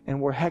and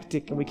we're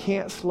hectic and we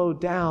can't slow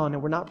down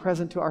and we're not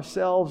present to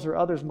ourselves or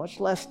others, much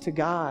less to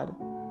God.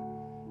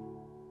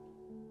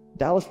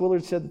 Dallas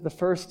Willard said that the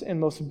first and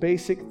most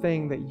basic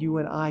thing that you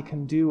and I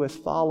can do as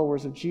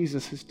followers of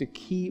Jesus is to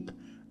keep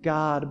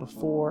God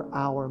before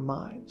our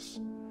minds.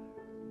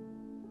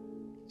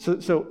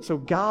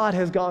 So God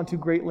has gone to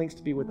great lengths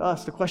to be with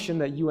us. The question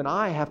that you and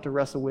I have to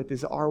wrestle with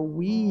is, are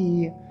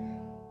we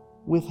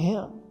with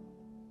Him?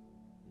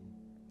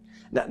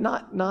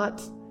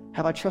 Not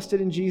have I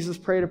trusted in Jesus,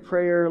 prayed a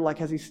prayer, like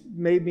has He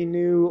made me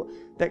new,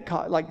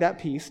 like that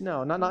piece.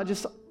 No, not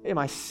just am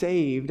I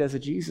saved as a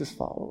Jesus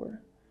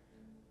follower,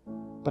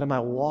 but am I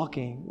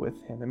walking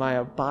with Him? Am I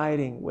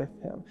abiding with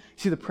Him?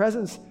 See, the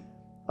presence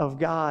of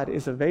God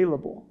is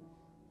available,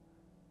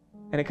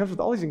 and it comes with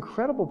all these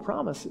incredible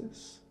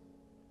promises.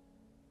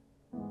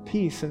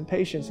 Peace and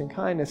patience and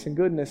kindness and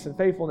goodness and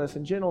faithfulness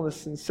and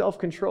gentleness and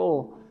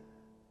self-control.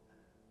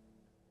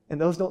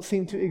 And those don't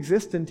seem to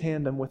exist in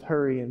tandem with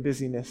hurry and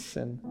busyness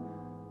and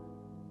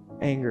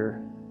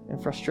anger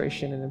and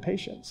frustration and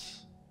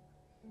impatience.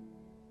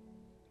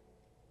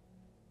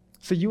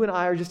 So you and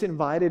I are just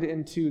invited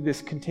into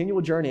this continual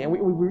journey. And we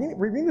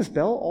ring this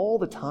bell all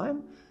the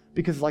time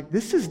because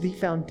this is the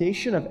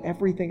foundation of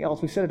everything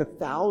else. We've said it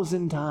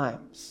 1,000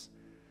 times.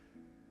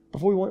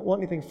 Before we want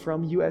anything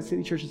from you at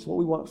City Church, it's what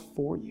we want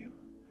for you.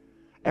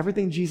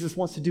 Everything Jesus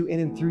wants to do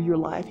in and through your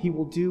life, He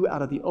will do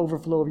out of the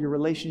overflow of your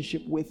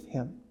relationship with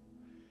Him.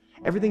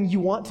 Everything you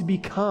want to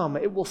become,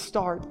 it will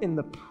start in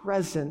the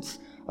presence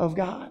of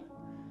God.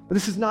 But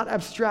this is not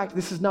abstract.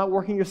 This is not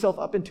working yourself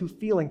up into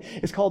feeling.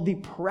 It's called the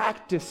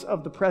practice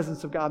of the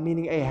presence of God,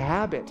 meaning a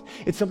habit.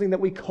 It's something that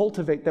we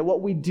cultivate, that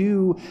what we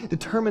do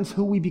determines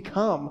who we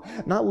become.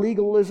 Not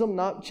legalism,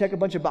 not check a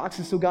bunch of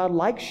boxes so God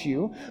likes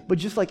you, but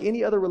just like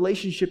any other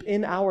relationship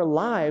in our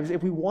lives,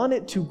 if we want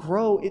it to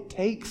grow, it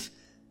takes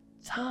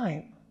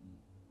time.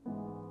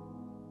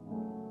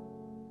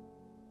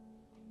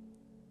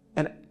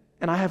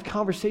 And I have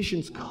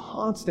conversations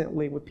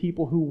constantly with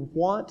people who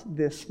want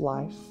this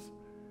life,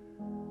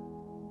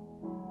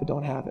 but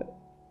don't have it.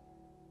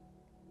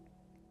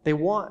 They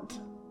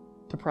want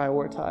to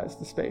prioritize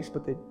the space,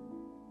 but they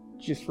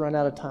just run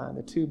out of time.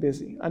 They're too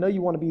busy. I know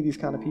you want to be these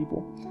kind of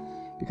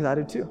people because I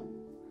do too.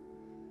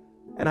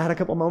 And I had a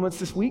couple moments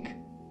this week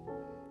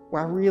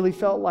where I really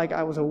felt like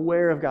I was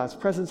aware of God's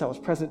presence. I was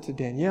present to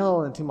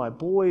Danielle and to my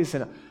boys,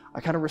 and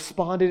I kind of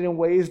responded in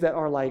ways that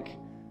are like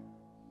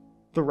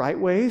the right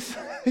ways.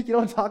 You know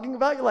what I'm talking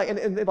about? You're like,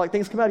 and like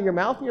things come out of your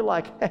mouth and you're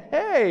like,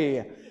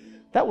 hey,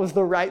 that was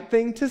the right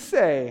thing to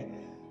say.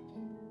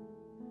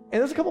 And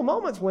there's a couple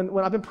moments when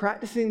I've been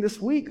practicing this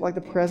week, like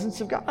the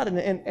presence of God,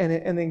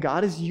 and then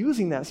God is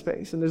using that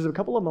space. And there's a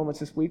couple of moments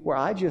this week where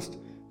I just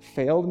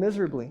failed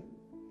miserably.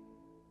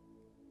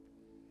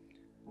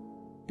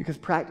 Because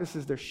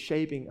practices, they're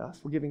shaping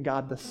us. We're giving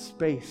God the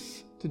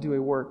space to do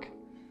a work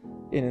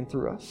in and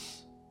through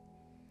us.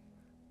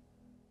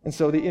 And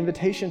so the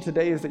invitation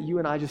today is that you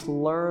and I just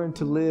learn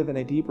to live in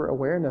a deeper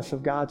awareness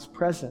of God's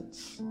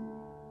presence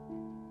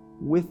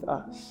with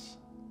us.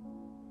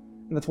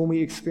 And that's when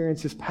we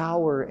experience His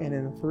power in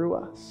and through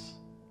us.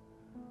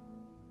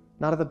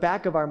 Not at the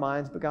back of our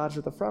minds, but God's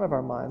at the front of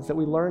our minds. That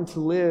we learn to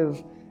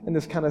live in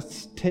this kind of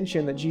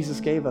tension that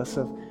Jesus gave us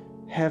of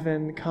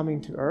heaven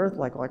coming to earth,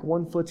 like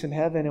one foot's in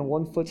heaven and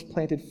one foot's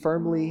planted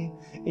firmly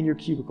in your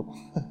cubicle.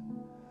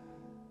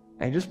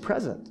 And just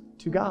present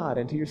to God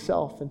and to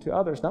yourself and to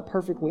others, not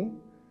perfectly,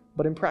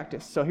 but in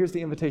practice. So here's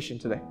the invitation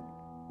today.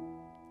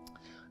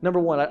 Number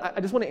one, I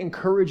just want to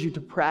encourage you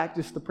to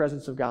practice the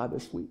presence of God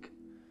this week.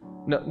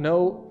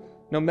 No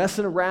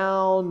messing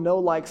around, no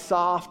like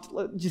soft,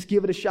 just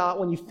give it a shot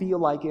when you feel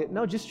like it.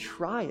 No, just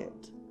try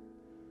it.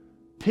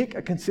 Pick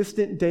a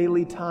consistent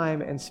daily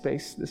time and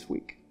space this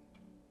week.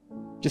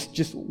 Just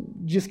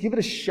give it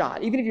a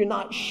shot. Even if you're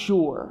not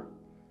sure,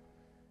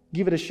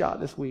 give it a shot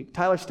this week.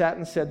 Tyler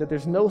Staton said that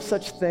there's no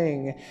such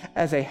thing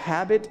as a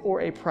habit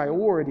or a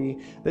priority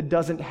that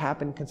doesn't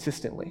happen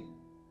consistently.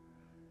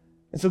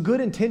 And so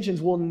good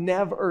intentions will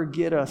never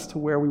get us to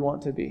where we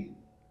want to be.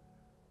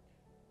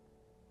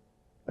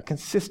 A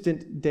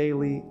consistent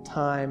daily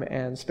time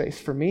and space.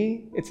 For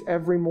me, it's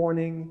every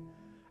morning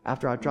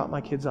after I drop my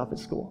kids off at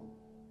school.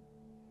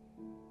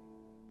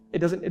 It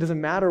doesn't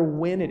matter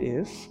when it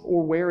is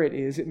or where it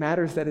is. It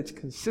matters that it's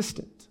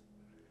consistent.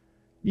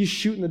 You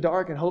shoot in the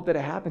dark and hope that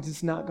it happens.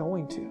 It's not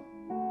going to.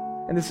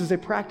 And this is a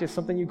practice,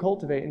 something you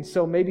cultivate. And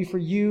so maybe for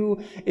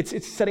you,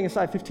 it's setting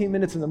aside 15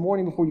 minutes in the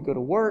morning before you go to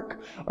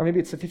work, or maybe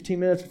it's the 15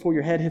 minutes before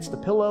your head hits the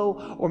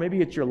pillow, or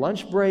maybe it's your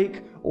lunch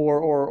break,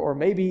 or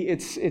maybe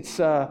it's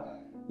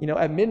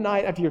at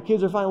midnight after your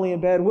kids are finally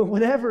in bed.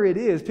 Whatever it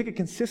is, pick a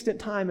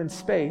consistent time and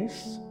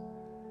space.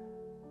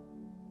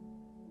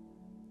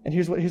 And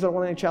here's what I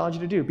want to challenge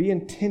you to do. Be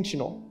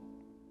intentional,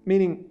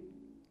 meaning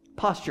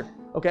posture.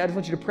 Okay, I just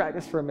want you to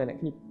practice for a minute.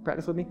 Can you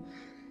practice with me?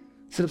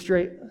 Sit up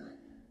straight.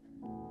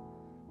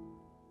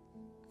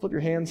 flip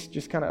your hands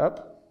just kind of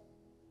up.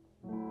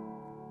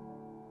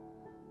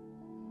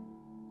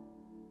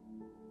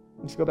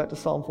 Let's go back to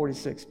Psalm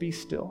 46. Be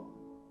still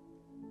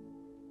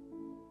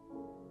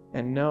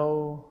and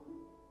know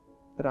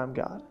that I'm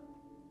God.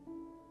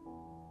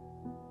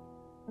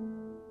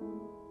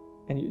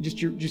 And you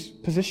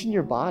just position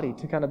your body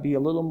to kind of be a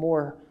little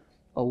more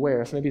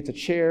aware. So maybe it's a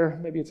chair,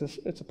 maybe it's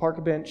a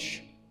park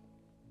bench.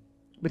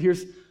 But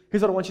here's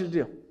what I want you to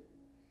do.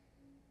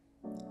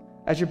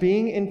 As you're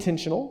being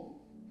intentional,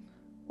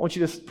 I want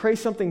you to pray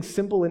something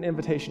simple and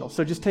invitational.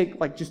 So just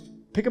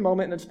pick a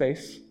moment in a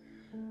space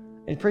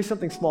and pray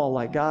something small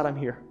like, God, I'm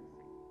here.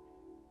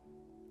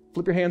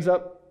 Flip your hands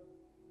up.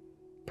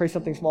 Pray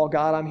something small.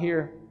 God, I'm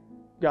here.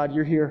 God,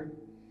 you're here.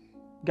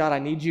 God, I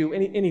need you.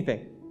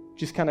 Anything.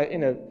 Just kind of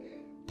in a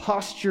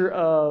posture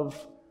of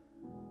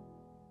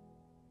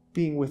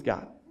being with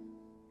God.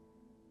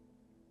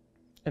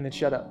 And then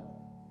shut up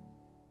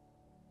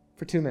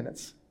for 2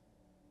 minutes.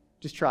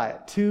 Just try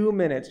it. 2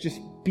 minutes. Just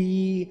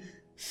be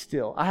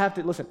still.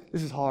 Listen,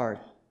 this is hard.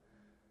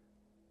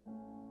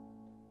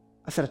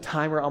 I set a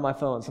timer on my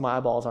phone so my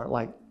eyeballs aren't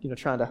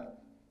trying to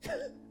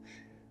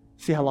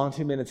see how long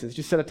 2 minutes is.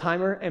 Just set a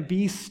timer and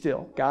be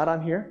still. God,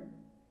 I'm here.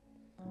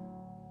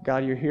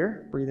 God, you're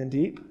here. Breathe in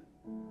deep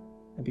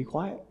and be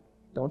quiet.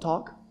 Don't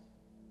talk.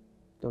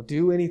 Don't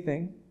do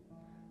anything.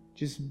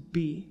 Just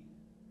be.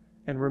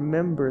 And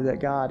remember that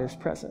God is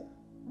present.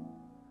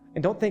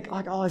 And don't think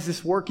is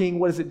this working?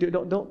 What does it do?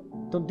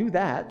 Don't do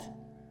that.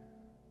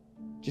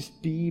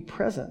 Just be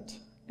present.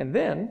 And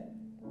then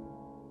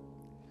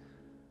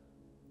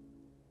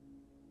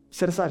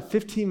set aside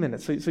 15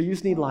 minutes. So you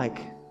just need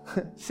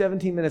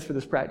 17 minutes for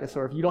this practice.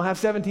 Or if you don't have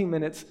 17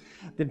 minutes,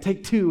 then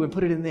take 2 and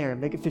put it in there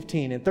and make it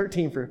 15 and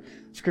 13 for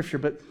scripture.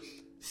 But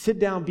sit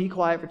down, be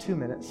quiet for 2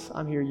 minutes.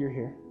 I'm here, you're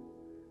here.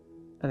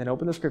 And then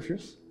open the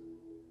scriptures.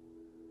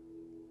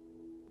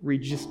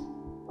 Read just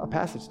a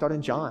passage. Start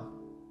in John.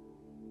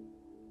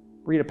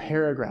 Read a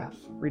paragraph.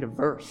 Read a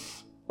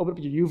verse. Open up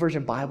your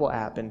YouVersion Bible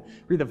app and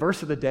read the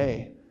verse of the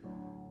day.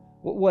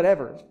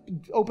 Whatever.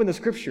 Open the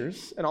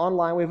scriptures. And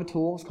online we have a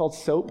tool. It's called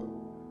SOAP.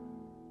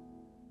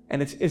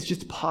 And it's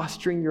just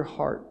posturing your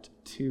heart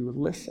to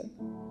listen.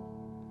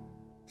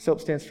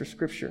 SOAP stands for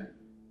scripture,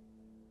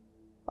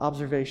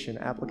 observation,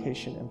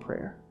 application, and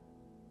prayer.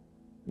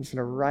 I'm just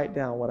going to write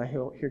down what I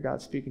hear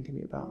God speaking to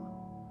me about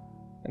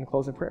and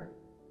close in prayer.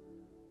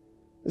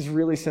 It's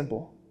really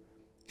simple.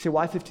 You say,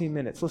 why 15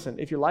 minutes? Listen,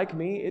 if you're like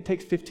me, it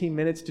takes 15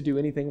 minutes to do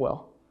anything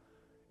well.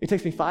 It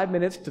takes me 5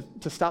 minutes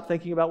to stop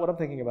thinking about what I'm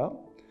thinking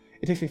about.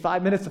 It takes me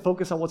 5 minutes to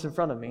focus on what's in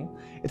front of me.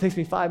 It takes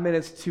me 5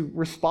 minutes to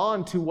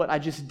respond to what I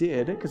just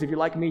did, because if you're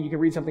like me, you can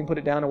read something, put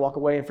it down, and walk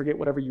away and forget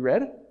whatever you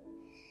read.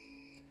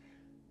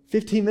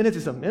 15 minutes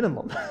is a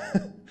minimum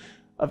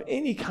of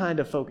any kind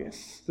of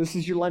focus. This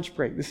is your lunch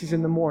break. This is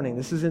in the morning.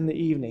 This is in the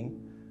evening.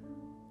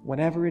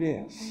 Whenever it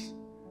is.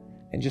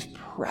 And just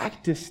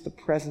practice the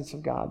presence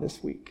of God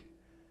this week.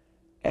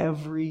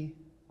 Every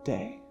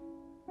day.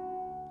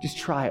 Just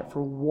try it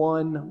for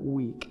 1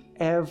 week.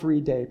 Every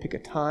day. Pick a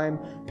time,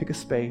 pick a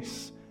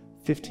space,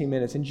 15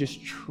 minutes, and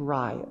just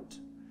try it.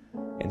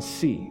 And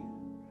see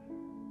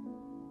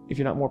if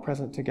you're not more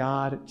present to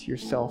God, to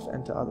yourself,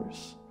 and to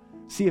others.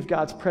 See if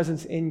God's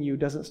presence in you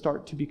doesn't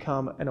start to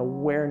become an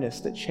awareness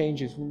that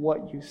changes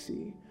what you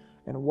see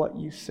and what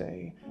you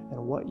say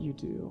and what you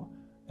do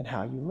and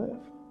how you live.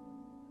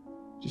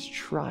 Just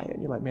try it.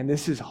 You're like, man,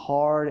 this is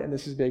hard and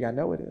this is big. I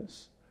know it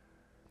is.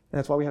 And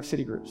that's why we have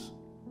city groups.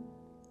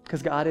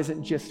 Because God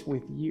isn't just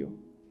with you.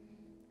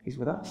 He's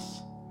with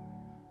us.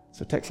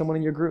 So text someone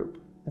in your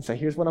group and say,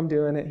 here's what I'm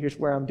doing it. Here's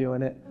where I'm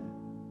doing it.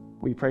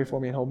 Will you pray for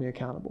me and hold me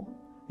accountable?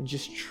 And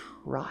just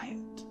try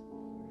it.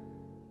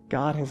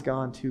 God has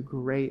gone to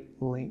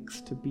great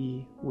lengths to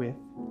be with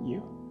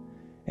you.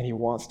 And he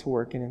wants to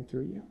work in and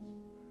through you.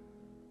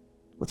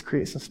 Let's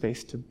create some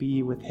space to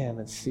be with him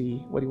and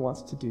see what he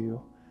wants to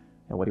do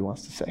and what he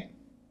wants to say.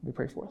 Let me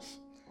pray for us.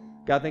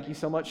 God, thank you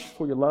so much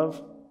for your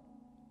love.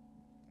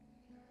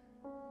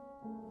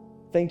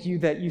 Thank you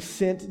that you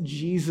sent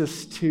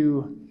Jesus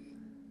to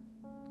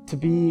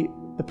be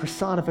the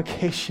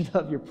personification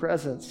of your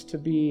presence, to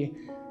be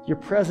your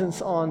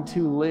presence on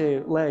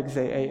 2 legs,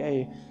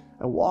 a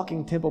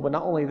walking temple. But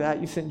not only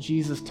that, you sent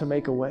Jesus to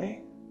make a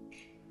way.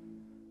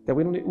 That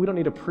we don't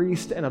need a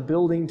priest and a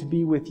building to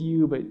be with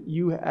you, but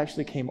you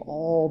actually came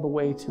all the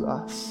way to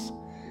us.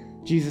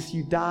 Jesus,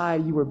 you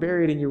died, you were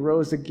buried, and you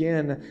rose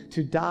again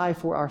to die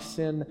for our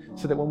sin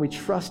so that when we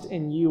trust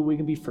in you, we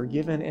can be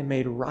forgiven and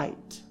made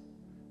right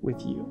with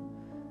you.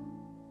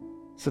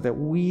 So that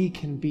we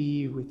can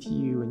be with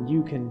you and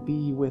you can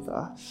be with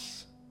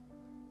us.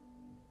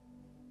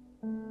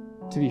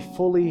 To be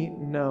fully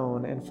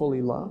known and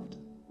fully loved.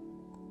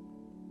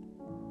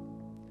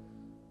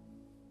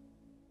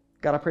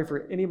 God, I pray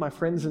for any of my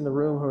friends in the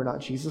room who are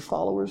not Jesus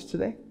followers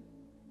today.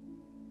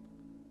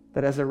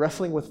 That as they're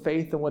wrestling with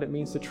faith and what it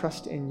means to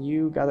trust in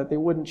you, God, that they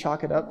wouldn't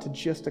chalk it up to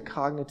just a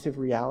cognitive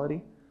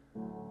reality.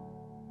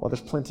 Well,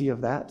 there's plenty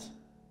of that.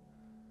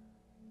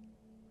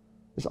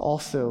 There's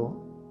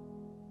also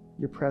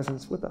your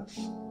presence with us.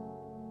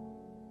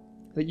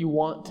 that you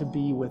want to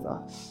be with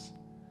us,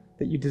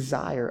 that you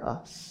desire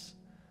us.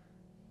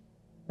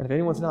 And if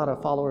anyone's not a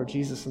follower of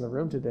Jesus in the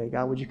room today,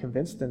 God, would you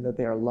convince them that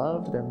they are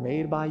loved, they're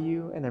made by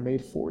you, and they're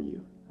made for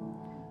you.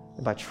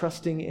 And by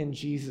trusting in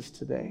Jesus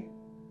today,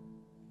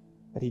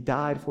 that he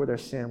died for their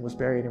sin, was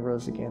buried, and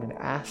rose again, and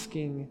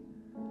asking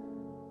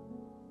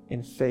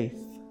in faith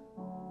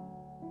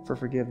for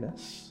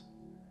forgiveness,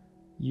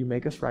 you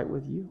make us right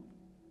with you.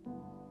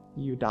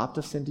 You adopt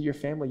us into your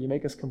family. You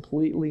make us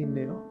completely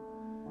new.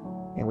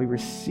 And we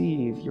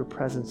receive your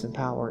presence and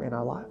power in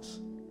our lives.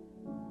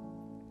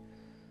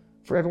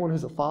 For everyone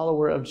who's a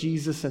follower of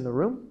Jesus in the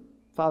room,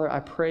 Father, I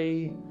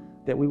pray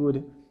that we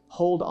would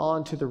hold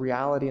on to the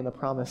reality and the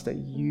promise that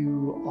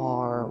you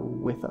are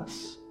with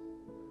us.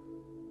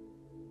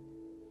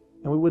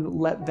 And we wouldn't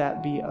let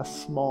that be a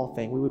small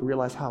thing. We would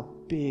realize how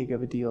big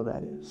of a deal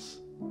that is.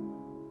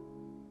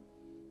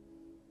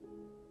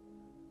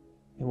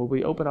 And will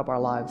we open up our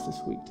lives this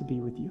week to be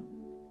with you?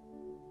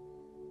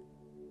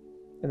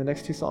 In the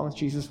next two songs,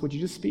 Jesus, would you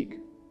just speak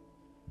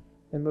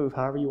and move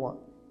however you want?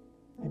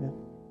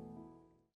 Amen.